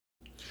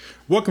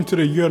Welcome to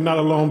the You're Not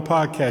Alone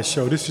podcast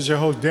show. This is your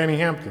host, Danny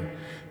Hampton,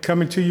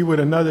 coming to you with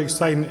another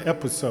exciting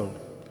episode,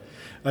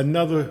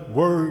 another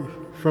word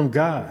from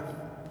God.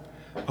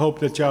 I hope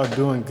that y'all are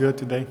doing good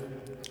today.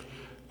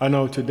 I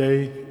know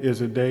today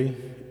is a day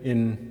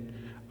in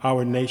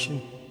our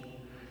nation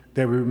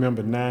that we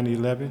remember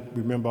 9/11.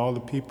 We remember all the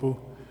people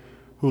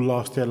who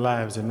lost their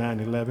lives in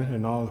 9/11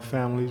 and all the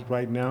families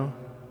right now.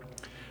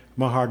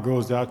 My heart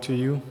goes out to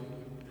you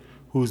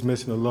who's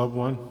missing a loved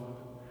one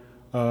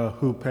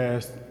who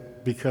passed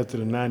because of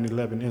the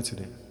 9/11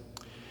 incident.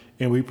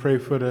 And we pray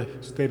for the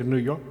state of New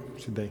York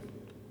today.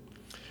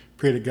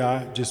 Pray to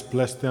God just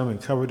bless them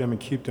and cover them and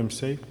keep them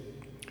safe.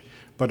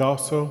 But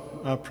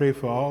also, I pray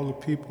for all the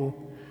people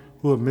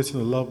who are missing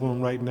a loved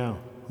one right now,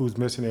 who's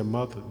missing their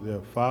mother,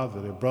 their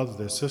father, their brothers,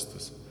 their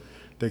sisters,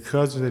 their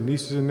cousins, their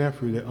nieces and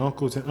nephews, their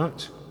uncles and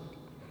aunts.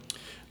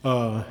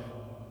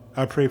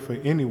 I pray for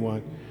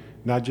anyone,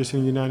 not just in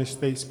the United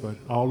States, but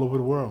all over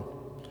the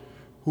world,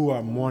 who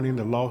are mourning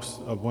the loss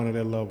of one of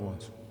their loved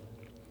ones.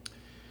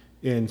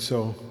 And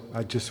so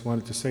I just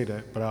wanted to say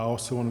that, but I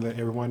also want to let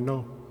everyone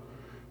know,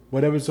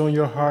 whatever's on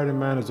your heart and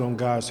mind is on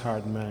God's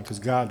heart and mind, because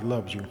God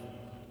loves you.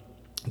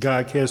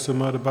 God cares so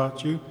much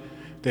about you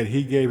that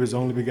he gave his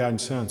only begotten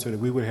son so that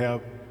we would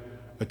have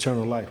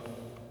eternal life.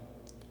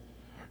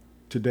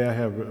 Today I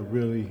have a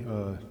really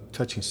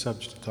touching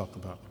subject to talk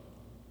about.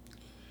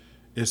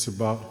 It's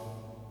about,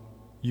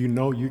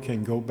 you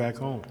can go back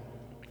home.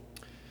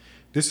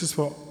 This is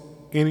for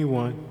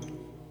anyone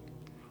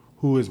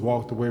who has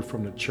walked away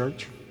from the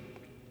church,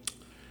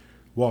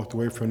 walked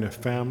away from their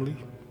family,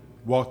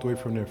 walked away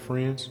from their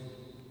friends,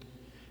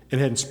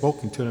 and hadn't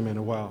spoken to them in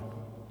a while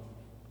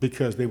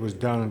because they was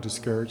down and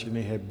discouraged and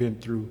they had been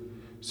through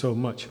so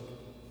much.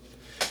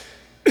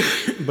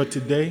 But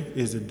today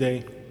is the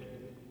day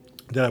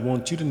that I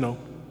want you to know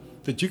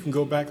that you can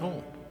go back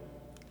home.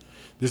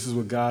 This is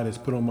what God has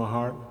put on my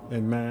heart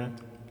and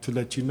mind to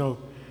let you know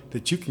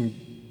that you can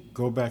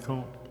go back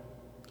home.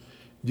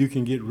 You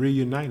can get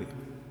reunited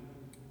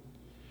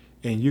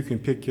and you can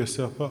pick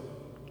yourself up.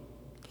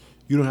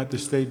 You don't have to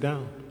stay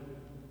down.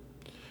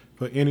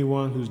 For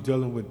anyone who's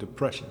dealing with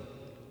depression,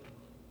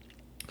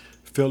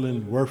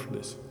 feeling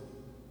worthless,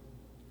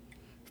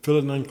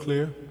 feeling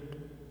unclear,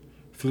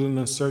 feeling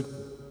uncertain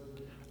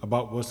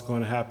about what's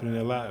going to happen in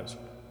their lives.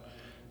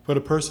 For the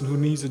person who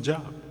needs a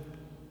job.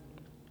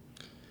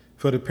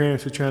 For the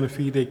parents who are trying to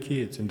feed their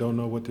kids and don't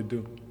know what to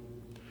do.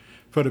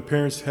 For the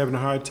parents having a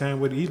hard time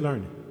with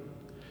e-learning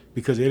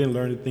because they didn't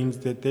learn the things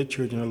that their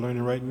children are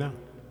learning right now.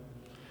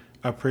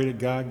 I pray that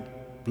God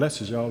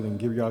blesses y'all and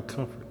give y'all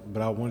comfort.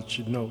 But I want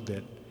you to know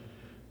that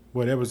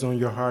whatever's on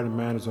your heart and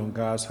mind is on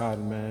God's heart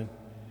and mind.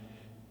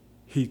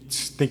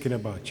 He's thinking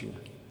about you.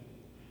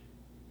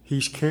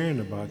 He's caring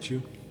about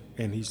you,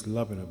 and he's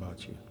loving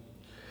about you.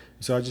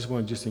 So I just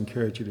want to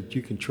encourage you that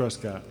you can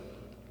trust God.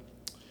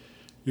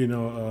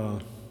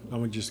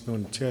 I'm just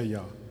going to tell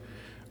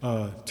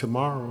y'all,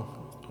 tomorrow,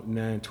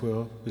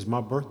 9/12, is my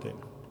birthday.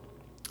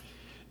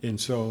 And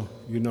so,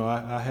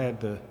 I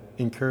had to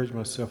encourage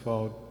myself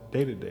all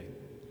day today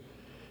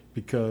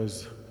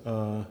because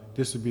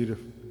this will be the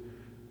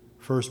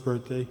first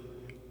birthday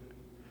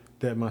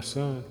that my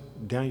son,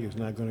 Daniel, is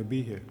not going to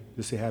be here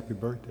to say happy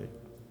birthday.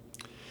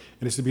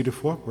 And this will be the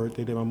fourth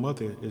birthday that my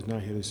mother is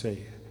not here to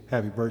say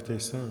happy birthday,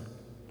 son.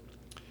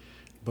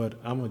 But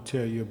I'm going to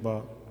tell you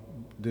about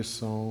this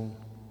song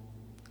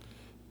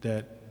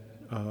that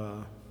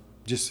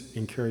just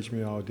encouraged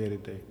me all day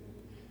today.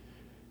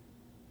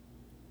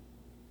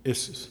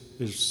 It's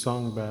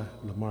sung by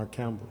Lamar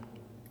Campbell.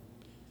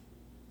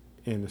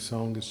 And the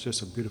song is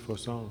just a beautiful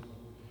song.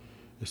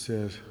 It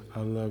says,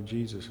 I love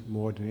Jesus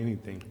more than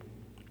anything.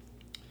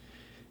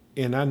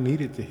 And I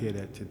needed to hear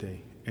that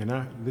today. And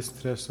I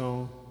listened to that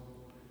song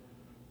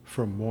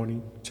from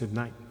morning to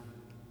night.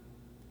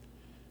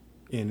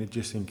 And it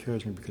just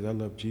encouraged me because I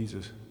love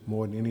Jesus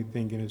more than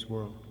anything in this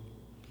world.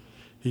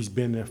 He's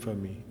been there for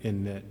me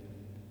in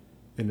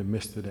the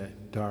midst of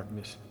that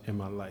darkness in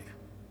my life.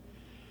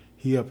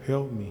 He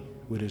upheld me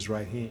with his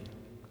right hand.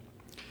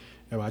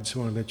 And I just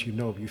want to let you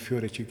know, if you feel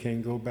that you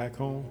can't go back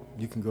home,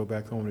 you can go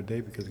back home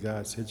today because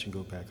God said you can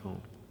go back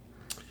home.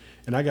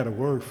 And I got a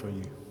word for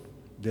you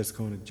that's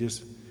going to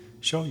just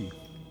show you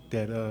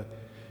that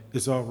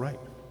it's all right.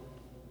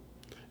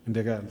 And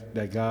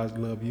that God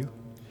loves you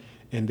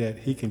and that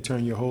he can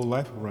turn your whole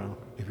life around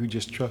if you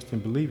just trust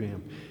and believe in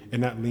him and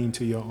not lean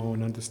to your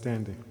own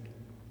understanding.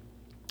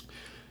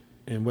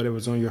 And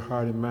whatever's on your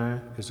heart and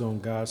mind is on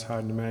God's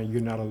heart and mind.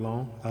 You're not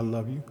alone. I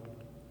love you.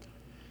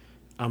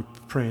 I'm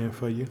praying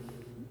for you.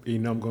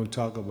 I'm going to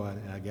talk about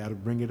it. I got to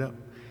bring it up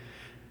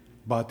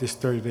about this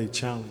 30-day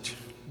challenge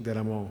that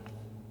I'm on.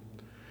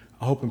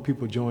 I'm hoping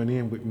people join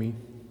in with me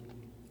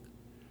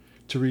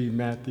to read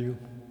Matthew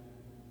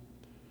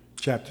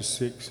chapter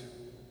 6,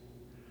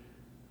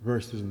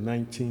 verses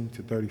 19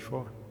 to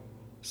 34,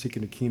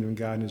 seeking the kingdom of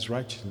God and his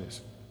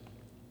righteousness.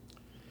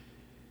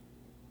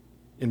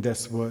 And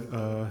that's what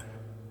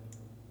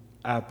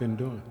I've been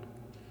doing.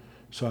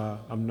 So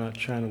I'm not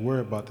trying to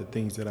worry about the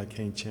things that I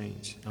can't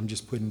change. I'm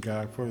just putting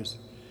God first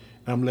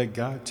I'm let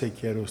God take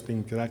care of those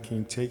things that I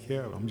can't take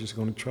care of. I'm just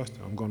going to trust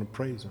him. I'm going to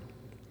praise him.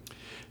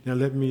 Now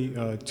let me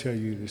tell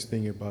you this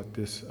thing about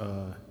this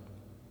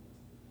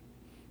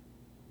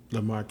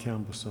Lamar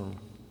Campbell song.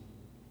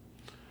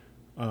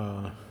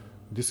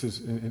 This is,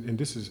 I'm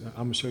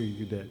going to show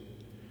you that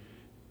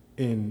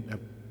in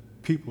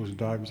people's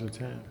darkest of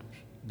times,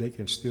 they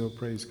can still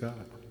praise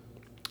God.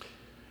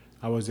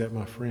 I was at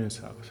my friend's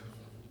house.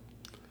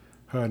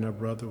 Her and her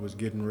brother was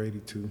getting ready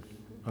to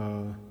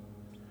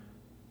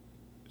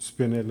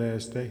spend their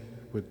last day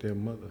with their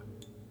mother,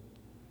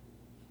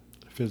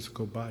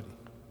 physical body.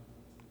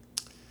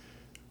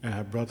 And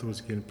her brother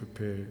was getting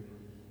prepared.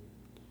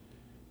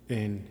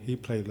 And he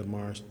played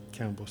Lamar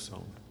Campbell's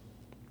song.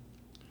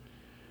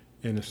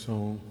 And the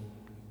song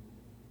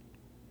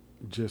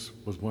just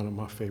was one of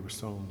my favorite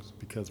songs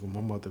because when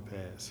my mother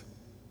passed,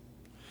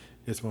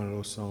 it's one of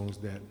those songs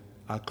that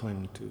I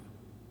clung to,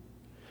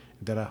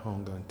 that I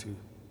hung on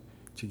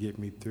to get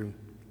me through.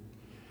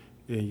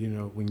 And you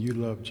know, when you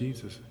love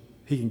Jesus,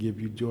 he can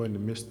give you joy in the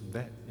midst of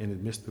that, in the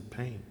midst of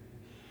pain,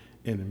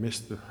 in the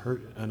midst of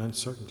hurt and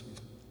uncertainty.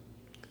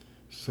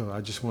 So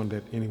I just want to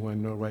let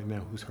anyone know right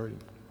now who's hurting.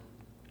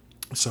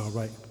 It's all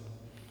right.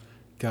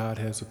 God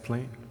has a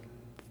plan.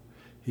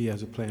 He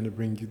has a plan to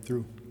bring you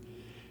through.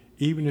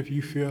 Even if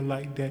you feel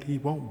like that he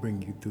won't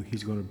bring you through,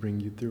 he's going to bring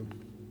you through.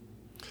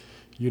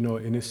 You know,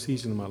 in this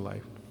season of my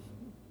life,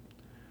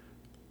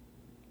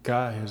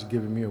 God has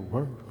given me a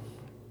word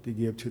to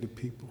give to the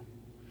people.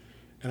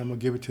 And I'm going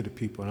to give it to the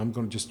people. And I'm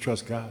going to just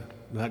trust God.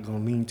 I'm not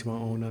going to lean to my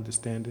own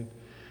understanding.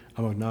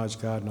 I'm going to acknowledge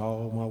God in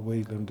all my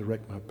ways, let him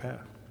direct my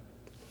path.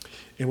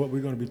 And what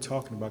we're going to be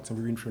talking about, because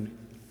I'm reading from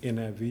the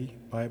NIV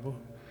Bible.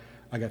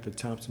 I got the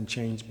Thompson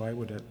Chains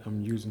Bible that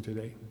I'm using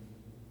today.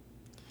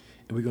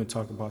 And we're going to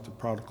talk about the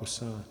prodigal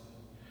son.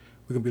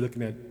 We're going to be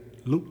looking at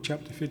Luke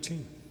chapter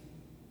 15.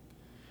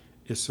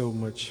 There's so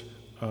much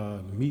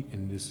meat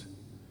in this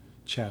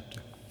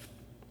chapter.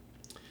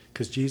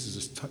 Because Jesus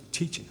is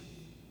teaching.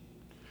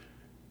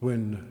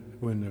 When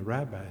the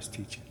rabbi is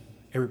teaching,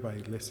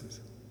 everybody listens.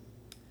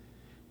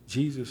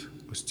 Jesus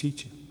was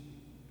teaching.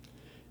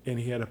 And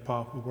he had a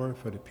powerful word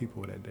for the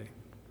people that day.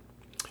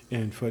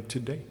 And for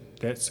today,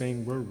 that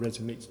same word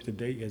resonates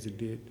today as it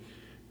did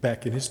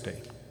back in his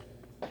day.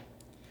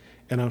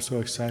 And I'm so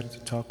excited to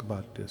talk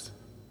about this,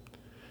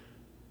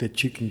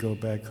 that you can go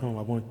back home.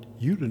 I want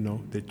you to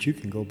know that you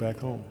can go back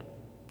home.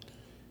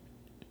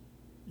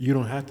 You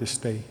don't have to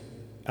stay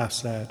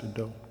outside the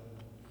door.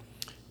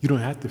 You don't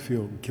have to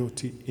feel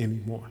guilty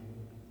anymore,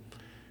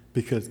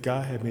 because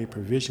God had made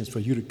provisions for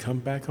you to come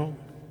back home.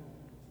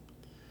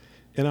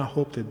 And I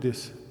hope that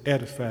this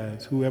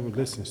edifies whoever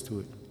listens to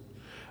it.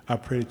 I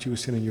pray that you will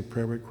send in your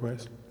prayer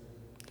request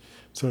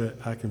so that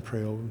I can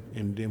pray over,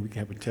 and then we can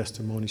have a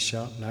testimony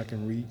shout, and I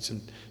can read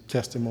some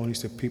testimonies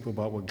to people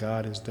about what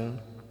God has done.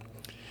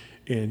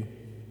 And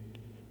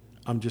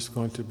I'm just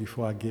going to,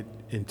 before I get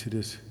into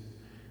this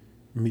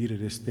meat of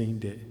this thing,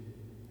 that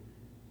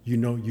you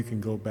know you can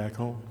go back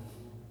home.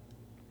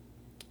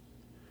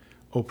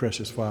 Oh,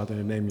 precious Father,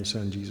 in the name of your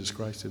Son, Jesus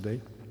Christ,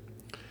 today.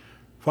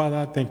 Father,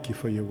 I thank you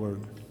for your word.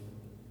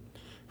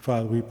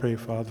 Father, we pray,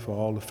 Father, for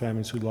all the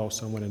families who lost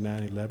someone in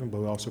 9/11, but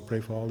we also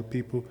pray for all the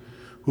people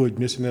who are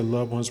missing their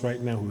loved ones right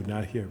now who are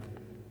not here.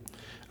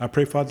 I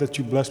pray, Father, that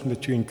you bless them,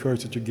 that you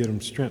encourage, that you give them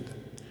strength.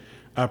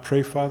 I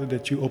pray, Father,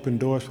 that you open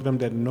doors for them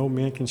that no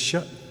man can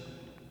shut.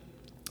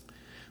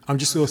 I'm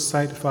just so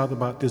excited, Father,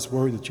 about this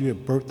word that you have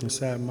birthed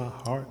inside my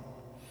heart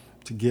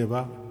to give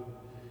out.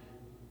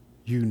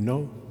 You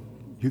know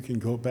you can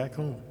go back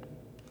home.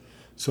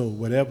 So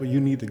whatever you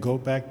need to go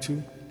back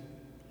to,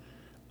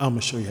 I'm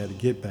going to show you how to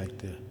get back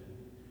there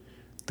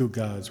through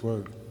God's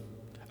word.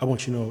 I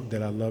want you to know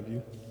that I love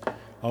you. I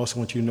also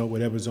want you to know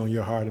whatever's on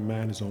your heart and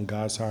mind is on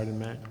God's heart and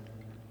mind.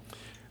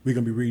 We're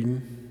going to be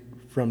reading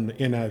from the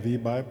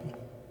NIV Bible.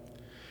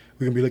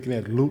 We're going to be looking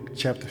at Luke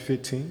chapter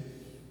 15.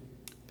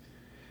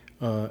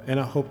 And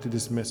I hope that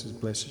this message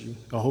blesses you.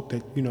 I hope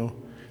that, you know,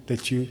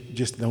 that you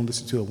just don't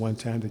listen to it one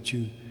time, that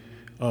you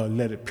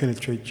let it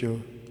penetrate your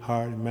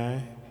heart and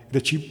mind,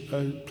 that you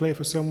play it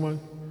for someone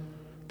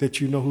that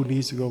you know who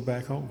needs to go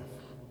back home.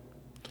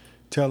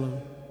 Tell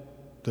them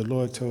the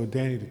Lord told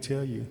Danny to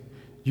tell you,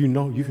 you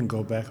know you can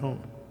go back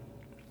home.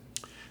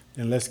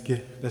 And let's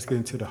get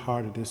into the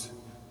heart of this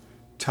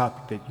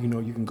topic, that you know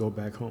you can go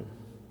back home.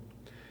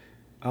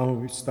 I'm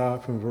going to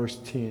start from verse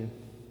 10.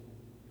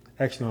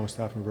 Actually, I'm going to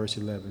start from verse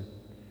 11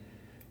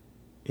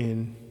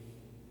 in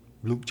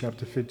Luke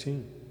chapter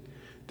 15.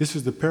 This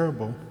is the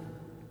parable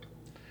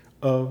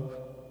of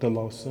the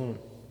lost son.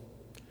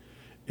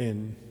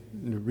 And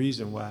the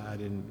reason why I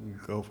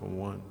didn't go from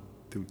 1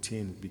 through 10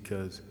 is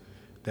because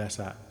that's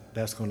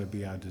going to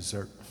be our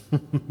dessert.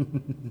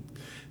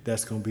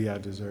 That's going to be our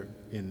dessert.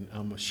 And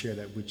I'm going to share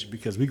that with you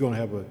because we're going to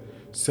have a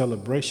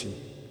celebration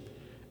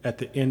at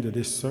the end of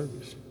this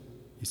service.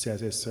 He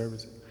says this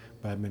service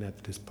 5 minutes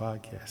after this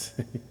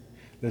podcast.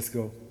 Let's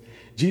go.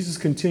 Jesus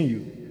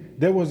continued,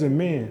 there was a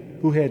man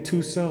who had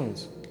 2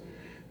 sons.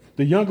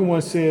 The younger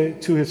one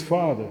said to his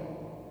father,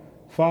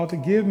 Father,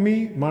 give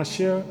me my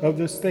share of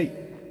the estate.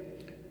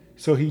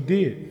 So he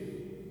did.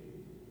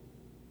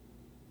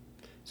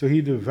 So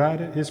he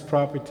divided his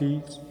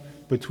properties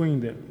between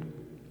them.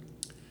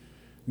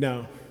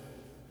 Now,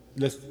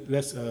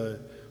 let's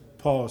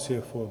pause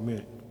here for a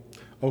minute.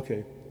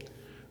 Okay.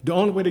 The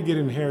only way to get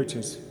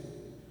inheritance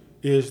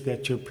is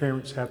that your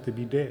parents have to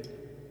be dead.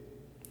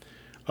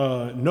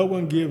 No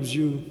one gives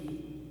you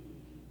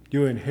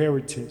your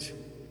inheritance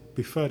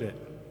before that.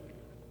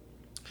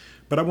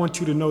 But I want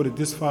you to know that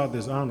this father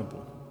is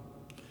honorable.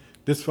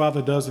 This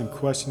father doesn't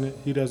question it.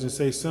 He doesn't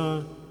say,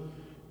 son,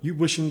 you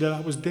wishing that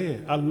I was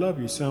dead. I love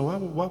you,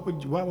 son.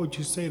 Why would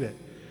you say that?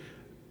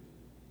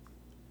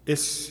 It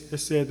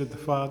said that the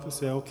father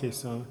said, okay,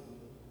 son,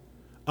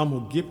 I'm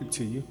going to give it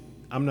to you.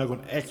 I'm not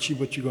going to ask you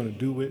what you're going to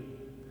do with it.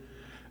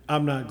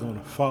 I'm not going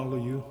to follow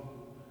you.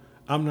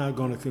 I'm not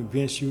going to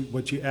convince you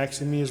what you're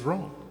asking me is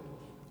wrong.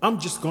 I'm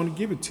just going to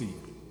give it to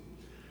you.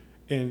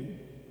 And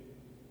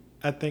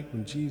I think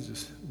when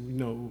Jesus,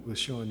 was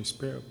showing this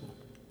parable,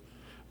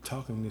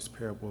 talking in this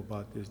parable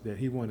about this, that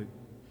he wanted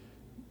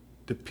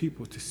the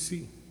people to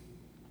see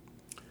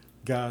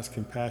God's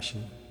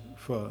compassion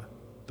for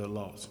the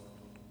lost.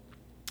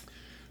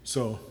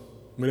 So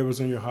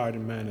whatever's on your heart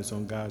and mind is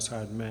on God's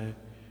heart and mind.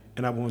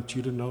 And I want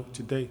you to know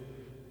today,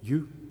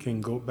 you can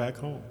go back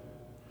home.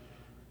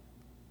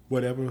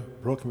 Whatever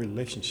broken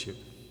relationship,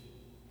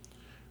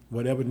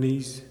 whatever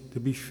needs to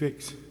be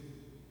fixed,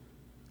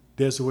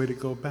 there's a way to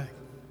go back.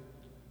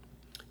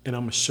 And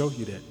I'm going to show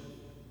you that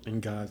in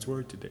God's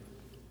word today.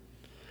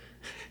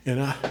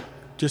 And I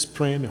just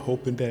praying and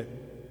hoping that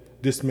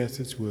this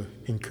message will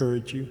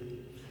encourage you,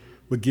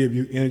 will give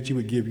you energy,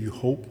 will give you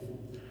hope,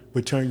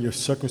 will turn your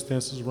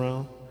circumstances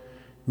around,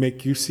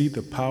 make you see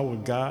the power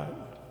of God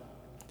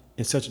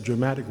in such a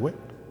dramatic way.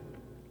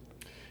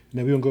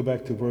 Now we're going to go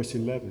back to verse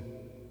 11.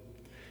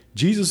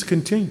 Jesus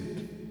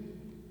continued.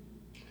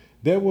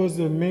 There was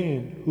a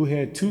man who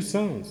had 2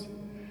 sons.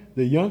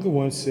 The younger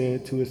one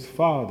said to his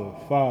father,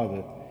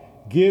 Father,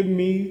 give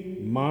me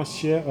my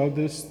share of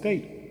the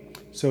estate.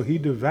 So he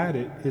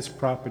divided his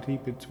property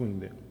between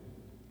them.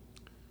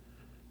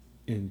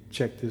 And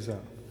check this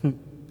out.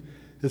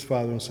 His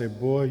father don't say,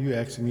 boy, you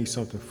asking me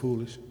something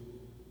foolish.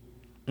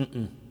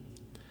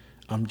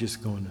 I'm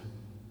just going to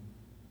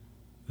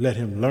let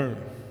him learn.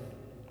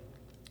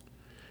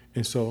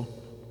 And so,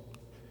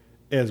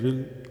 as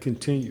we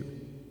continue,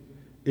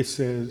 it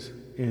says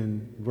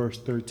in verse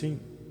 13,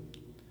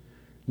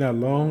 now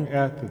long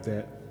after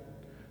that,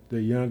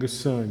 the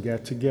youngest son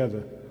got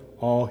together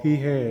all he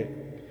had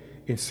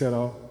and set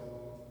off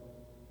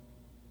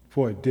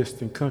for a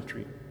distant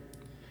country.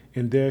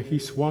 And there he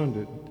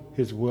squandered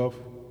his wealth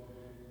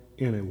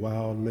in a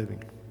wild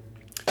living.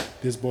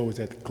 This boy was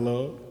at the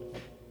club.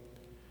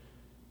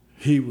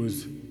 He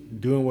was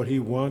doing what he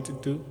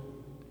wanted to do.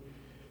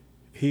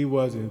 He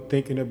wasn't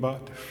thinking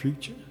about the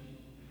future.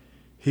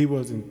 He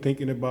wasn't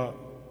thinking about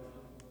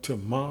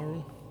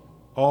tomorrow.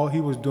 All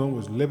he was doing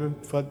was living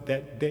for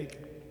that day.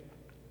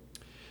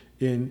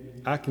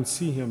 And I can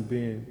see him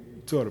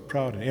being sort of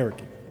proud and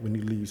arrogant when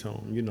he leaves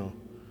home,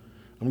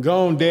 I'm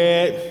gone,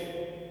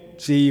 Dad.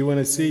 See you when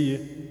I see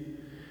you.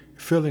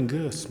 Feeling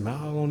good,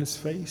 smile on his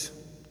face.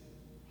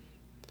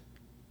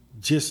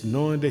 Just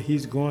knowing that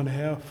he's going to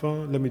have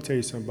fun. Let me tell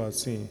you something about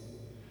sin.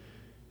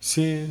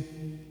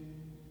 Sin,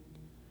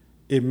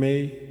 it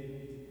may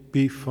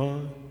be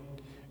fun.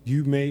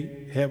 You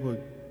may have a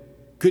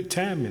good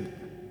time in it.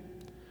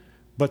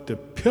 But the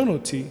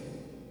penalty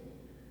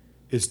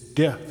is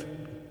death.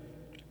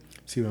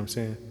 See what I'm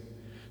saying?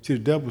 See, the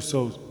devil's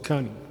so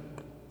cunning.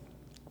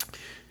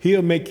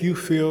 He'll make you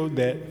feel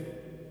that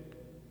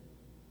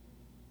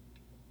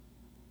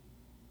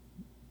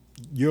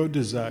your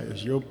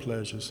desires, your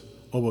pleasures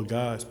over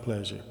God's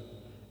pleasure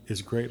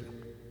is greater.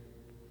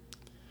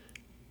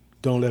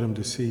 Don't let him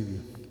deceive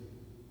you.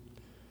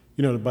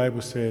 The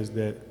Bible says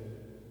that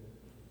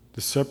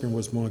the serpent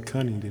was more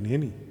cunning than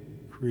any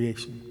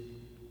creation.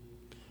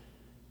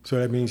 So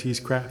that means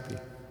he's crafty.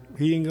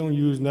 He ain't going to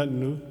use nothing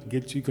new to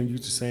get you. He can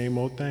use the same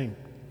old thing.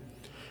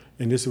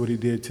 And this is what he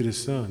did to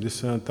this son. This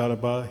son thought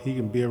about he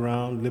can be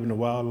around living a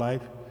wild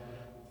life,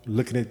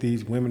 looking at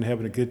these women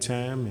having a good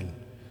time and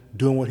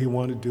doing what he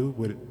wanted to do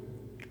with it,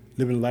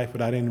 living life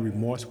without any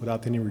remorse,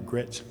 without any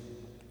regrets.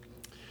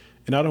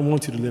 And I don't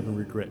want you to live in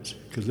regrets,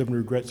 because living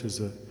in regrets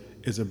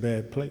is a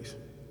bad place.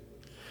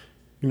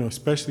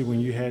 Especially when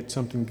you had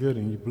something good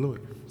and you blew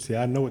it. See,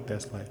 I know what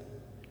that's like.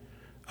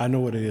 I know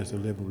what it is to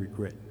live in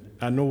regret.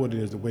 I know what it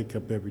is to wake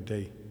up every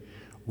day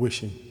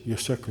wishing your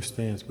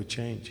circumstance would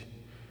change.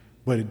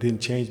 But it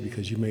didn't change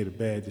because you made a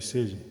bad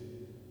decision.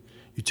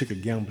 You took a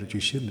gamble that you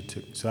shouldn't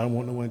have took. So I don't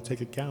want no one to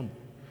take a gamble.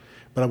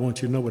 But I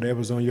want you to know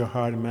whatever's on your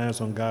heart and mind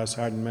is on God's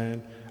heart and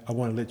mind. I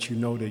want to let you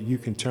know that you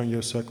can turn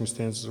your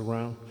circumstances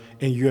around,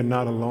 and you're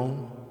not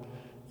alone.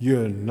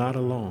 You're not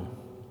alone.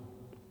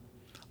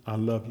 I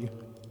love you.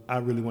 I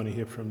really want to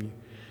hear from you.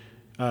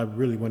 I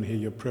really want to hear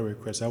your prayer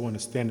requests. I want to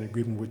stand in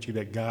agreement with you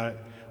that God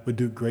would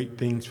do great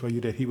things for you,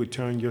 that he would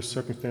turn your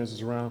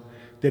circumstances around,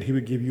 that he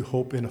would give you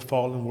hope in a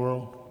fallen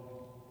world.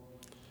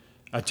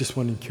 I just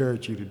want to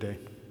encourage you today.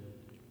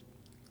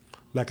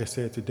 Like I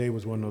said, today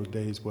was one of those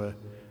days where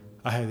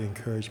I had to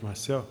encourage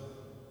myself.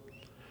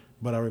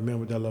 But I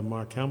remember that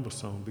Lamar Campbell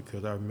song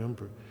because I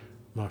remember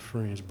my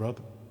friend's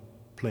brother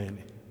playing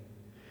it.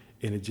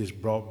 And it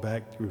just brought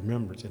back the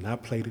remembrance. And I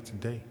played it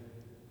today.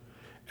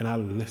 And I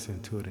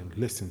listened to it and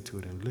listened to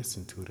it and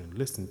listened to it and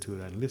listened to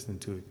it and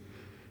listened to it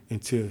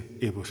until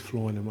it was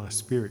flowing in my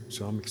spirit.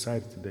 So I'm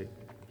excited today.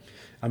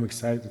 I'm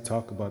excited to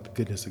talk about the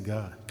goodness of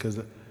God because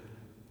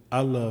I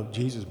love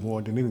Jesus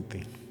more than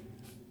anything.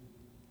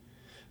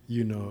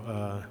 You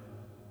know,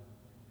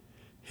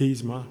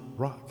 he's my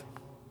rock.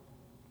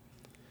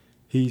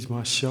 He's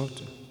my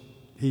shelter.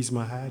 He's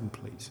my hiding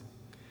place.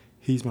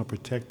 He's my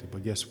protector.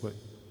 But guess what?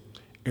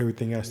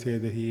 Everything I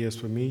said that he is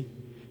for me,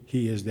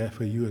 he is that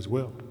for you as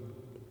well.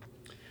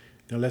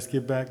 Now let's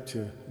get back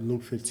to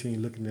Luke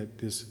 15, looking at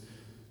this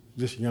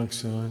young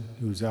son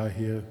who's out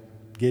here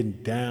getting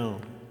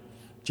down,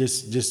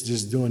 just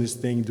doing his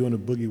thing, doing a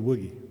boogie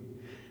woogie,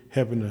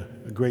 having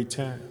a great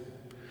time.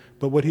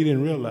 But what he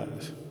didn't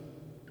realize,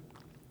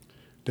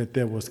 that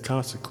there was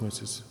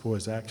consequences for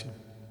his action.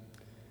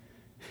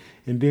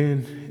 And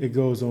then it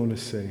goes on to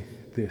say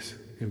this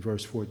in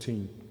verse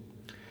 14.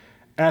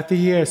 After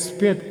he had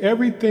spent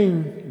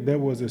everything, there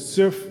was a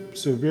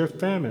severe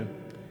famine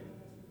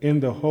in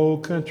the whole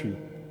country,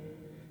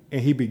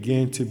 and he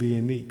began to be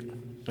in need.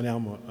 And now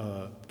I'm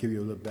gonna give you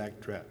a little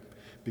backdrop,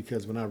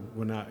 because when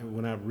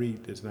I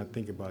read this and I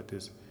think about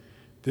this,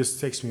 this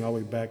takes me all the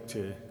way back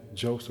to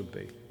Joseph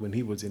Day when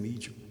he was in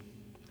Egypt,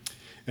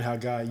 and how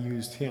God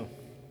used him.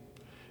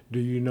 Do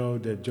you know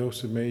that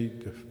Joseph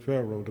made the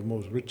Pharaoh the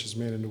most richest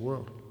man in the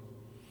world?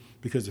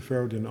 Because the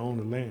Pharaoh didn't own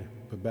the land,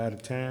 but by the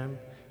time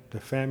the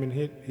famine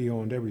hit, he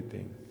owned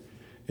everything.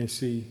 And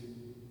see,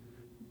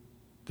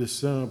 the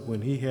son,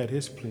 when he had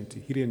his plenty,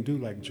 he didn't do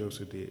like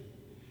Joseph did.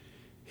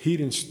 He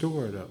didn't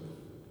store it up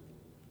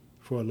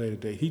for a later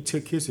day. He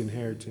took his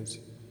inheritance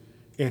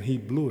and he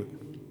blew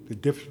it. The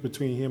difference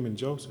between him and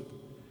Joseph,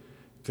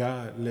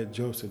 God let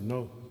Joseph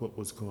know what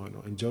was going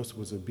on. And Joseph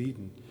was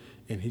obedient.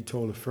 And he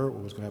told the Pharaoh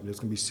what was going to happen. There's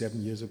going to be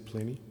 7 years of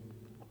plenty.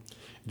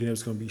 Then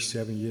there's going to be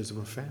 7 years of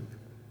a famine.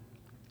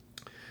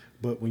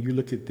 But when you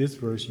look at this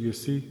verse, you'll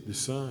see the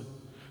son.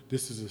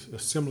 This is a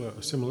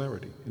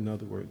similarity, in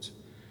other words.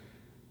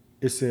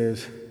 It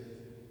says,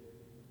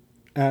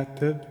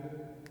 after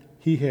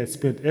he had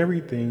spent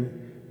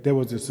everything, there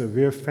was a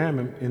severe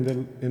famine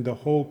in the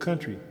whole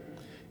country,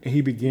 and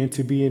he began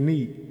to be in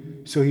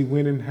need. So he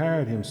went and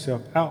hired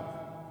himself out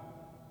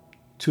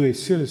to a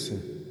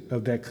citizen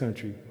of that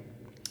country,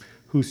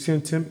 who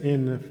sent him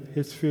in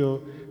his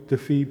field to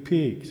feed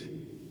pigs.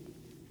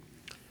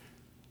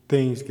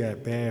 Things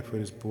got bad for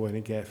this boy, and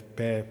it got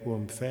bad for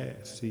him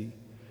fast. See,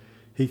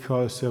 he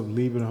called himself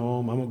leaving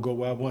home. I'm going to go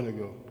where I want to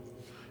go.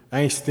 I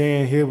ain't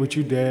staying here with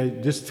you,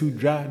 Dad. This is too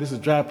dry. This is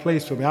a dry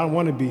place for me. I don't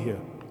want to be here.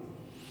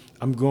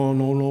 I'm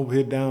going on over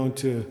here down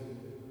to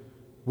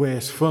where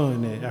it's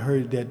fun. And I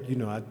heard that,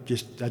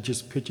 I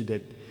just pictured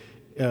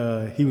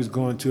that he was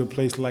going to a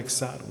place like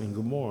Sodom and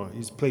Gomorrah.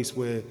 It's a place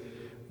where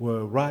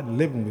rotten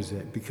living was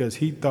at, because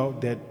he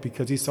thought that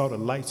because he saw the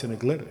lights and the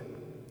glitter,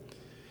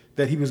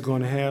 that he was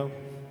going to have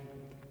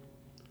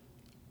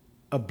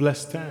a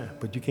blessed time.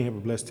 But you can't have a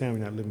blessed time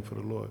when you're not living for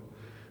the Lord.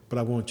 But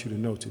I want you to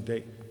know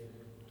today,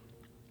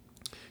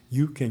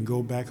 you can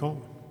go back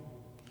home.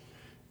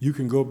 You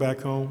can go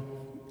back home.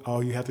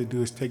 All you have to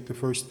do is take the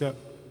first step.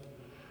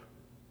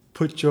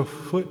 Put your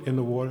foot in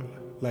the water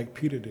like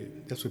Peter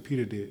did. That's what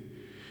Peter did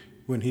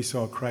when he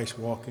saw Christ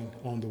walking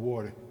on the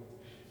water.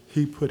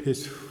 He put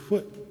his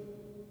foot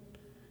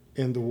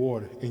in the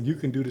water. And you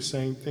can do the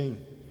same thing.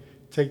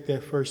 Take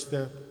that first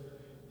step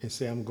and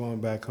say, I'm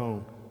going back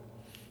home.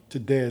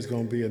 Today is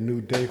going to be a new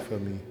day for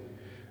me.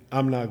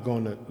 I'm not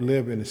going to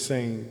live in the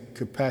same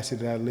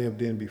capacity that I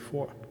lived in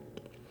before.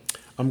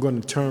 I'm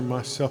going to turn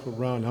myself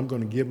around. I'm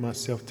going to give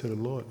myself to the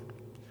Lord.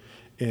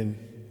 And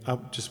I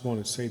just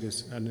want to say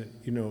this, and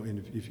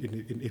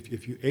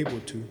if you're able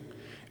to,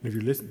 and if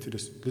you listen to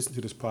this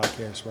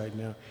podcast right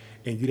now,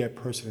 and you're that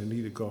person that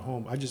need to go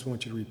home, I just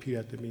want you to repeat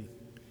after me.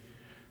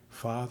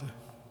 Father,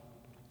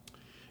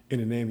 in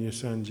the name of your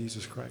Son,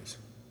 Jesus Christ,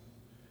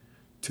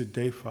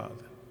 today,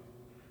 Father,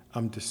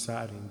 I'm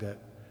deciding that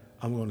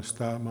I'm going to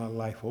start my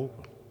life over.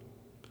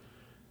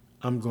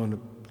 I'm going to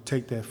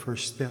take that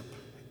first step,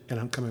 and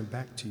I'm coming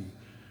back to you.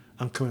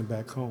 I'm coming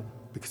back home,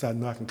 because I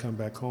know I can come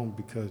back home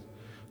because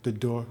the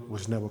door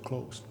was never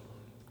closed.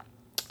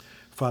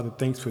 Father,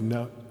 thanks for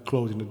not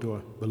closing the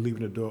door, but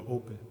leaving the door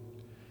open.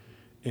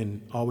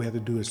 And all we have to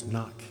do is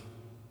knock,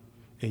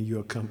 and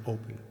you'll come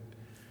open.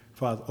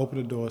 Father, open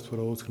the doors for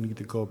those who need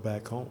to go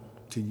back home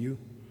to you.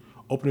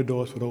 Open the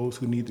doors for those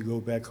who need to go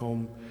back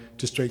home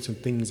to straighten some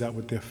things out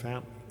with their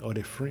family or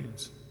their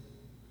friends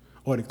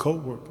or their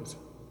co-workers.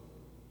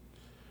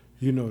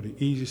 The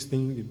easiest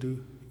thing to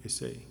do is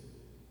say,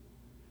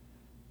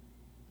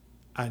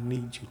 I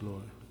need you,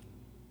 Lord.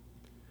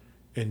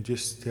 And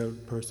just tell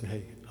the person,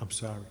 hey, I'm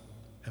sorry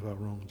if I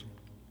wronged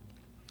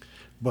you.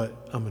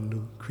 But I'm a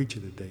new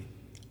creature today.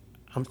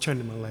 I'm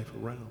turning my life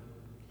around.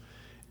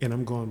 And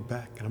I'm going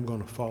back, and I'm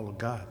going to follow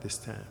God this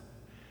time.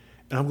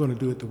 And I'm going to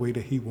do it the way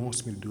that he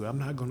wants me to do it. I'm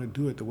not going to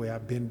do it the way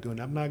I've been doing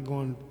it. I'm not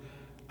going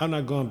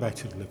back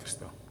to the liquor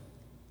store.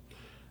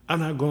 I'm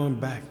not going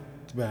back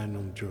to buying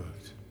them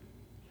drugs.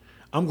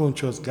 I'm going to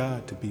trust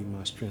God to be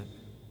my strength.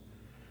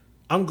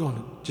 I'm going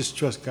to just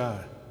trust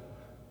God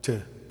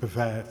to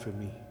provide for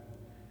me.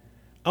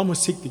 I'm going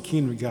to seek the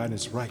kingdom of God and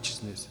his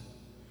righteousness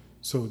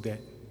so that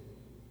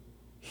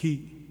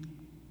he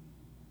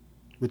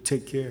would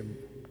take care of me.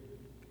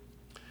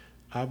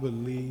 I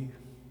believe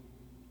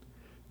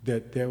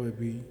that there would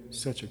be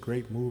such a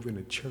great move in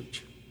the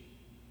church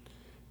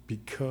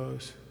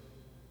because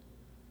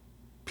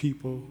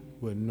people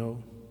would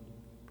know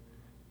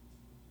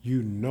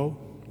you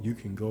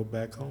can go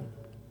back home.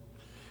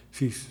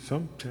 See,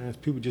 sometimes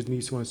people just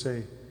need someone to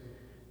say,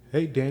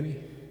 hey, Danny,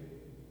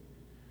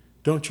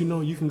 don't you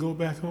know you can go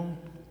back home?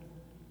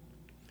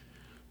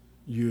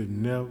 You're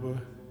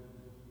never,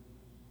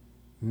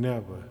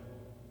 never,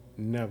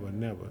 never,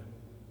 never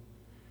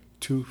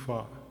too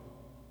far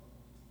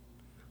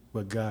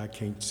where God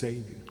can't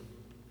save you.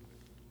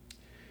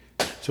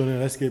 So now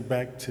let's get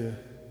back to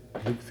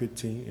Luke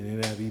 15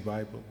 in the NIV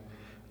Bible.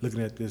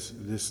 Looking at this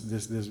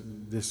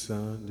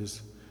son,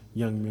 this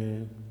young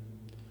man.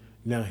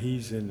 Now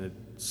he's in the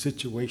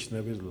situation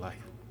of his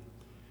life.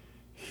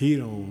 He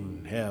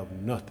don't have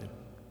nothing.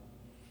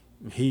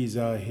 He's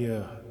out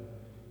here.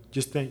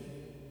 Just think,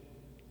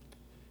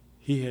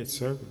 he had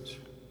servants.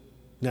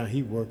 Now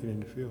he working in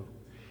the field.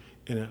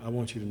 And I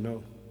want you to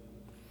know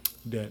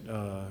that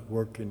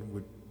working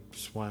with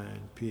swine,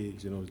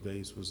 pigs in those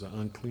days was an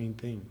unclean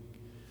thing.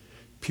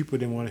 People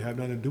didn't want to have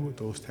nothing to do with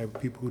those type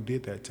of people who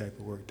did that type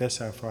of work. That's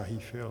how far he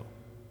fell.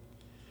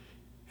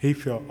 He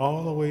fell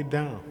all the way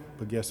down.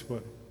 But guess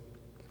what?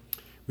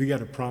 We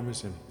got a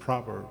promise in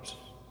Proverbs.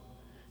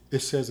 It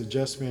says a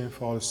just man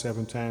falls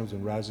 7 times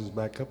and rises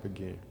back up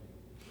again.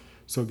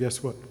 So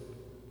guess what?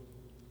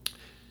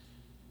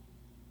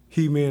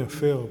 He may have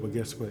failed, but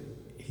guess what?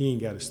 He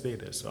ain't got to stay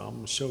there. So I'm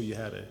going to show you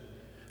how to,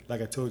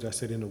 like I told you, I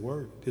said in the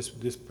word, this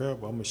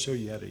parable, I'm going to show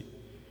you how to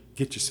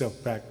get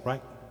yourself back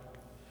right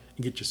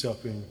and get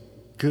yourself in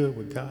good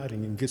with God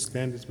and in good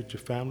standards with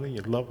your family,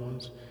 your loved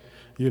ones.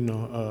 You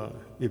know,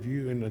 if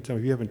you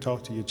haven't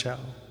talked to your child,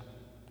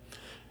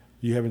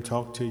 you haven't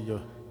talked to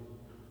your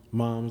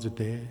moms or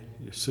dad,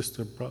 your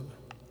sister, brother,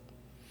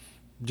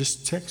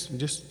 just text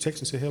and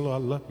say, hello, I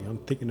love you. I'm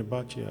thinking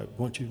about you. I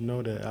want you to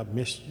know that I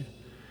missed you.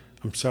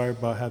 I'm sorry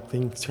about how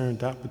things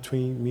turned out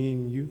between me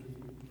and you.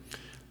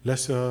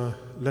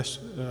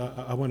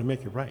 I want to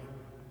make it right.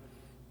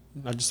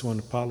 I just want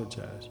to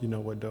apologize. You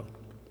know what though?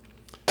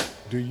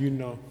 Do you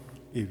know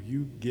if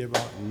you give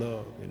out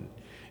love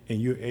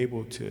and you're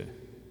able to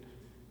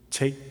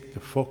take the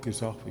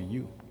focus off of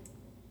you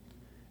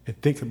and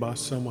think about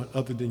someone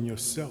other than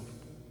yourself,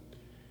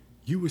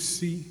 you will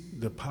see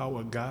the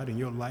power of God in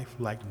your life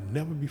like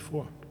never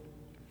before.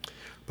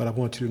 But I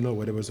want you to know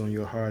whatever's on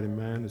your heart and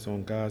mind is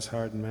on God's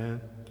heart and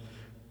mind.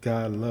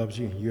 God loves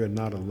you and you're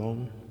not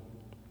alone.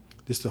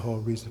 This is the whole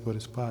reason for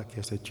this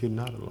podcast, that you're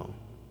not alone.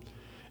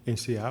 And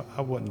see,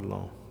 I wasn't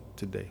alone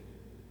today.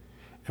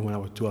 And when I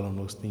was dwelling on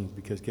those things,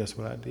 because guess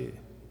what I did?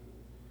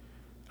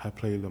 I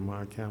played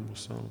Lamar Campbell's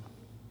song.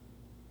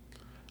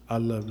 I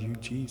love you,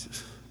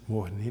 Jesus,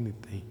 more than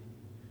anything.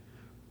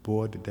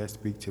 Boy, did that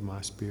speak to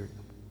my spirit.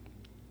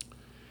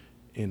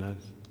 And I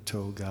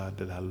told God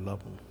that I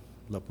love him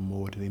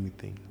more than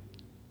anything.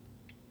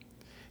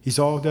 He's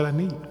all that I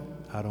need.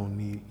 I don't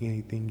need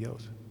anything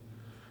else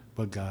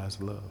but God's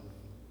love.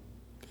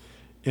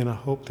 And I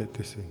hope that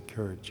this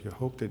encourages you. I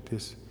hope that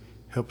this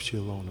helps you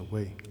along the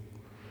way,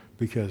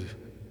 because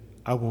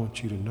I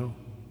want you to know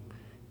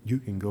you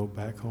can go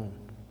back home.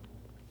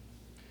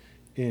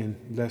 And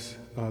let's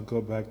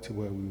go back to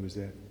where we was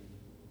at.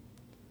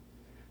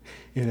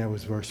 And that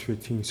was verse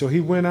 15. So he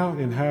went out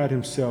and hired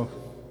himself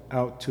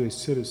out to a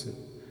citizen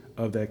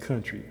of that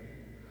country,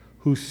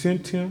 who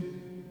sent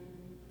him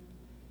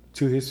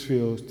to his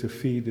fields to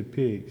feed the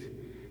pigs.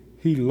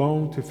 He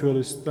longed to fill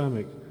his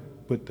stomach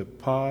with the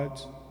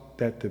pods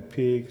that the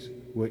pigs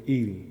were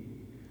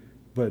eating,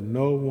 but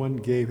no one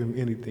gave him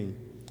anything.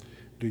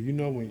 Do you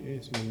know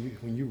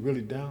when you're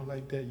really down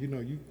like that, you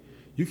know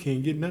you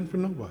can't get nothing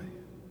from nobody.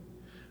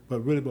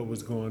 But really what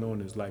was going on in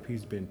his life,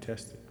 he's been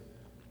tested.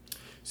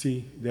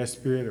 See, that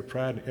spirit of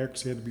pride and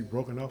arrogance had to be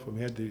broken off of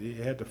him.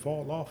 It had to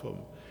fall off of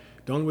him.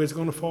 The only way it's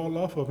going to fall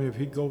off of him if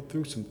he go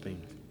through some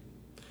things.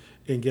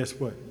 And guess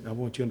what? I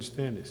want you to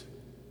understand this.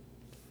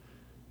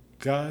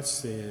 God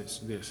says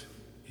this.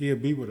 He'll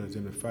be with us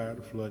in the fire,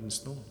 the flood, and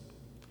storm.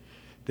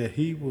 That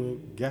he will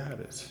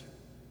guide us.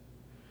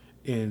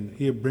 And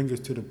he'll bring us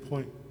to the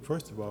point,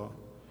 first of all,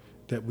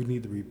 that we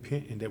need to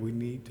repent and that we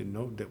need to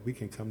know that we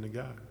can come to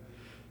God.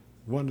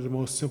 One of the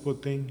most simple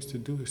things to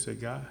do is say,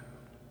 God,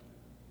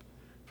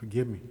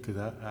 forgive me, because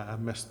I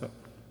messed up.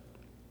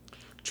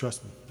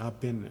 Trust me, I've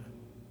been there.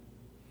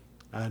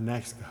 I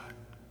asked God,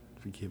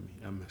 forgive me,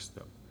 I messed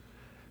up.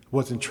 I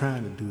wasn't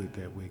trying to do it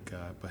that way,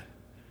 God, but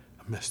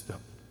I messed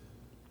up.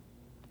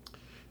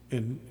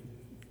 And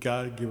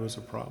God gave us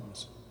a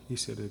promise. He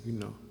said,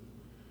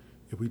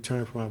 If we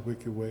turn from our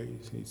wicked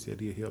ways, he said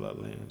he'll heal our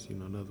lands.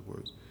 In other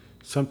words,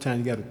 sometimes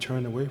you got to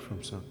turn away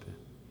from something.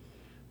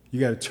 You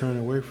got to turn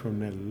away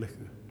from that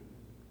liquor.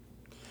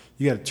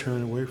 You got to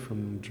turn away from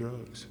them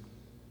drugs.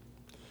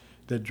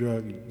 That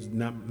drug is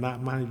not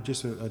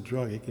just a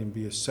drug. It can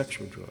be a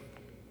sexual drug.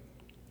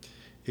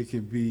 It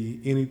can be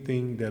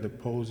anything that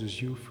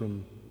opposes you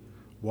from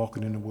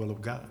walking in the will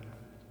of God.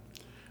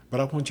 But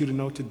I want you to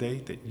know today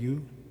that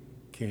you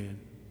can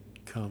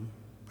come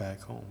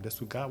back home.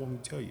 That's what God wants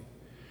me to tell you,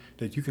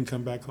 that you can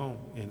come back home.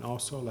 And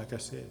also, like I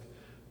said,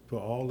 for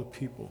all the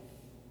people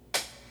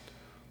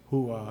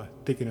who are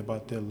thinking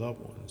about their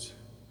loved ones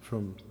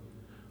from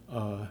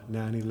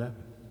 9/11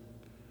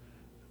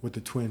 with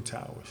the Twin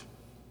Towers,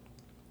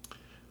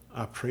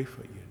 I pray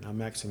for you, and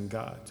I'm asking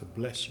God to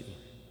bless you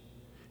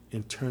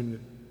and turn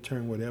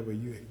whatever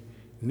you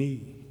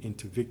need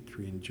into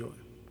victory and joy.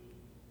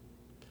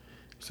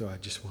 So I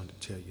just wanted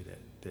to tell you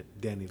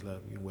that Danny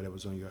loves you, and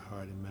whatever's on your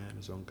heart and mind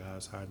is on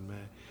God's heart and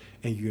mind.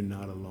 And you're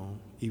not alone,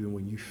 even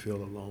when you feel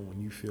alone,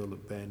 when you feel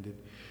abandoned,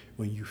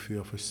 when you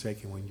feel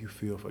forsaken, when you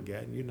feel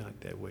forgotten. You're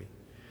not that way.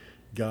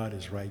 God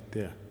is right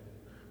there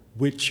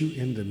with you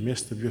in the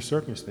midst of your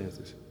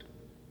circumstances.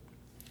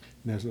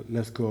 Now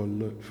let's go a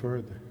little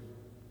further.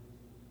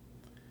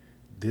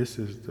 This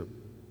is the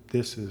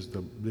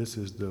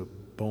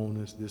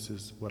bonus. This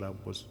is what I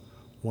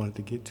wanted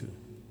to get to.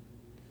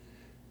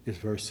 It's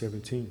verse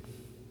 17.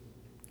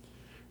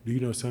 Do you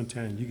know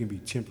sometimes you can be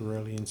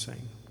temporarily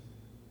insane?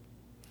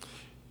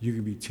 You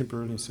can be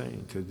temporarily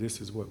insane, because this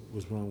is what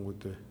was wrong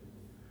with the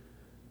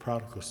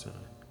prodigal son.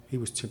 He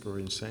was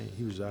temporarily insane.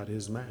 He was out of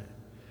his mind.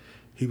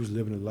 He was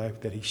living a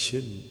life that he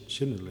shouldn't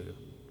have lived.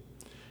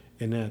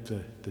 And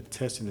after the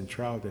testing and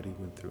trial that he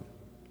went through,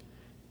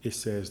 it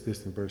says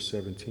this in verse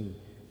 17.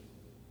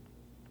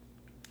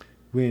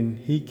 When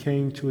he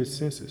came to his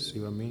senses, see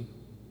what I mean?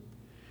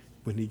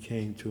 When he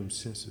came to his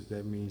senses,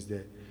 that means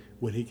that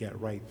when he got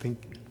right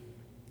thinking,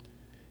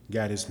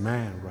 got his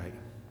mind right,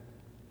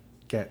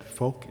 got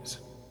focus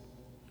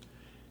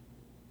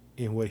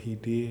in what he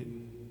did,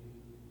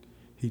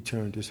 he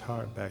turned his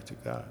heart back to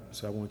God.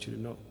 So I want you to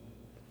know,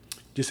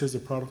 just as the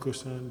prodigal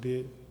son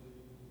did,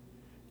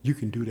 you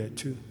can do that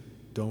too.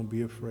 Don't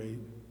be afraid.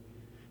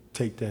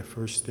 Take that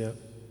first step.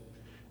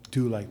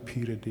 Do like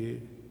Peter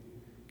did.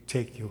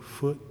 Take your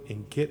foot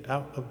and get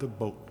out of the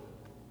boat.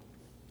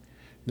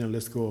 Now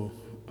let's go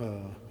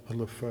a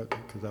little further,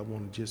 because I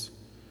want to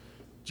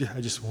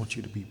I just want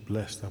you to be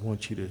blessed. I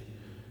want you to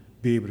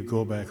be able to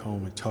go back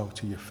home and talk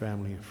to your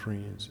family and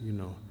friends.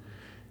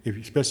 If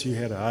especially you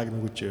had an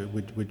argument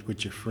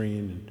with your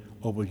friend,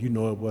 and well,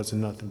 it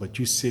wasn't nothing, but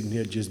you sitting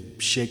here just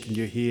shaking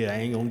your head.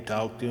 I ain't gonna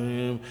talk to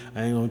him.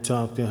 I ain't gonna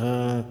talk to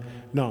her.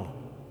 No,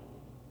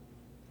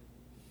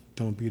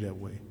 don't be that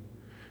way.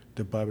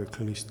 The Bible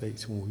clearly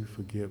states when we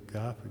forgive,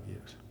 God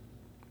forgives.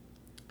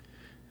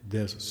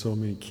 There's so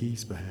many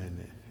keys behind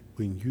that.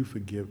 When you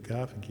forgive,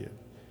 God forgives.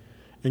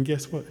 And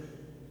guess what?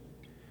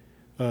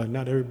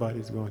 Not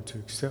everybody's going to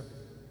accept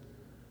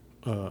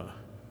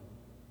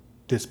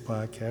this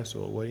podcast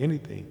or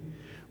anything.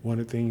 One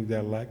of the things that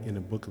I like in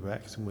the book of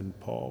Acts, when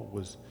Paul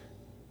was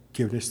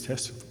giving his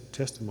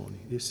testimony,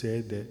 it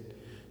said that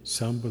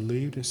some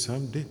believed and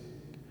some didn't.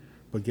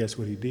 But guess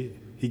what he did?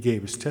 He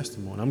gave his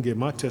testimony. I'm giving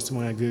my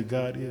testimony how good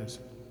God is.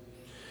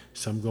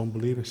 Some going to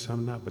believe and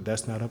some not, but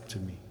that's not up to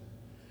me.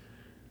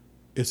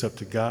 It's up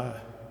to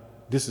God.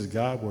 This is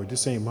God's word.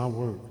 This ain't my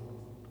word.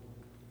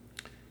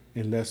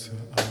 And let's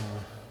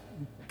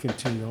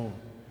continue on.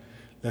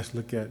 Let's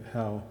look at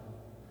how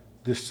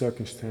this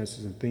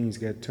circumstances and things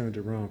got turned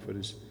around for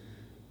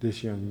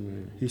this young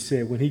man. He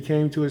said, when he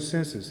came to his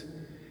senses,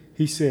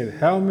 he said,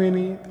 how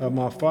many of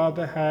my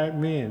father's hired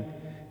men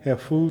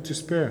have food to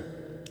spare?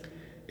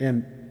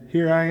 And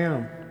here I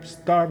am,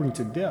 starving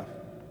to death.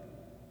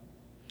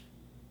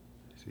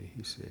 See,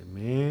 he said,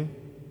 man,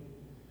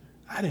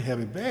 I didn't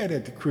have it bad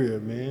at the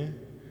crib, man.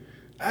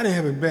 I didn't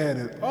have it bad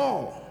at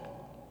all.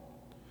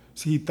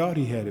 See, he thought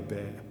he had it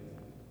bad.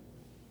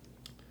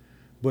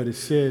 But it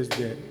says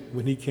that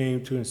when he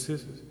came to his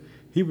senses,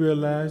 he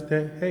realized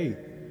that, hey,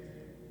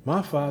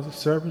 my father's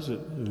servants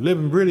are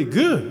living really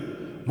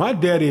good. My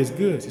daddy is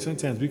good. See,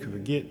 sometimes we can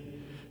forget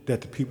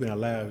that the people in our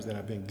lives that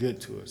have been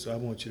good to us. So I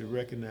want you to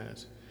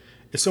recognize,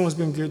 if someone's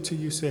been good to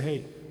you,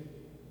 say,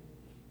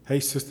 hey,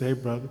 sister, hey,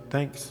 brother,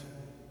 thanks.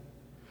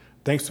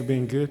 Thanks for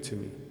being good to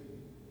me.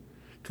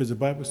 Because the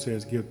Bible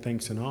says give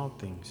thanks in all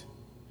things.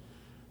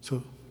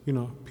 So,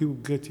 people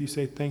good to you,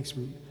 say thanks.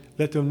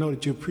 Let them know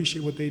that you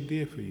appreciate what they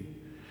did for you.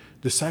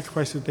 The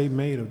sacrifice that they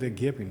made of their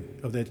giving,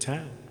 of their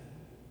time.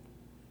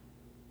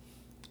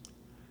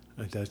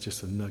 That's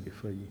just a nugget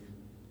for you.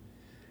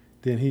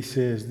 Then he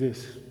says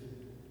this.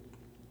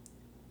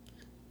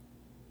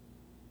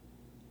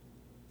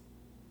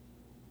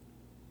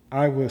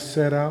 I will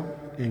set out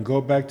and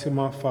go back to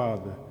my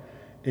father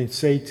and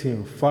say to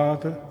him,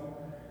 Father,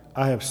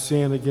 I have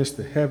sinned against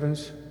the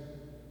heavens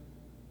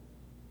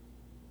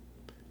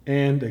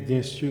and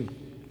against you.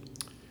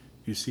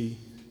 You see,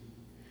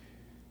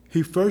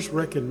 he first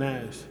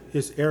recognized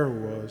his error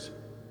was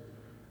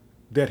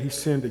that he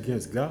sinned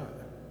against God.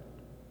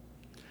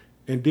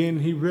 And then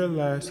he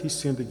realized he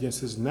sinned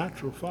against his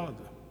natural father.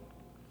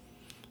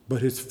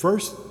 But his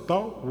first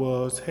thought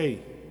was,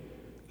 hey,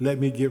 let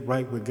me get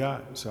right with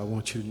God. So I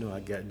want you to know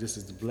this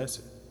is the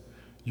blessing.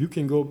 You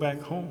can go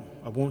back home.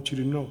 I want you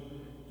to know.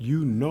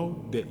 You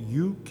know that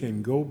you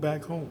can go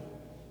back home.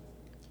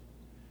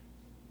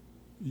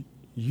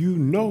 You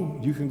know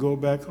you can go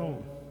back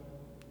home.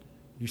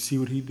 You see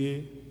what he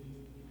did?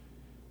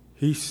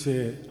 He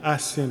said, I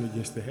sinned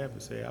against the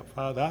heavens. Say,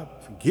 Father,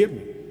 forgive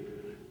me.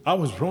 I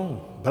was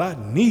wrong, but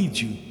I need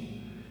you.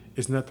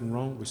 There's nothing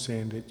wrong with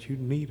saying that you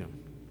need him.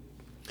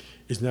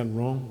 There's nothing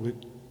wrong with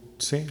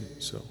saying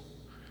it. So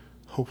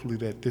hopefully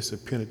that this will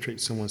penetrate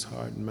someone's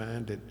heart and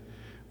mind, that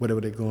whatever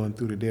they're going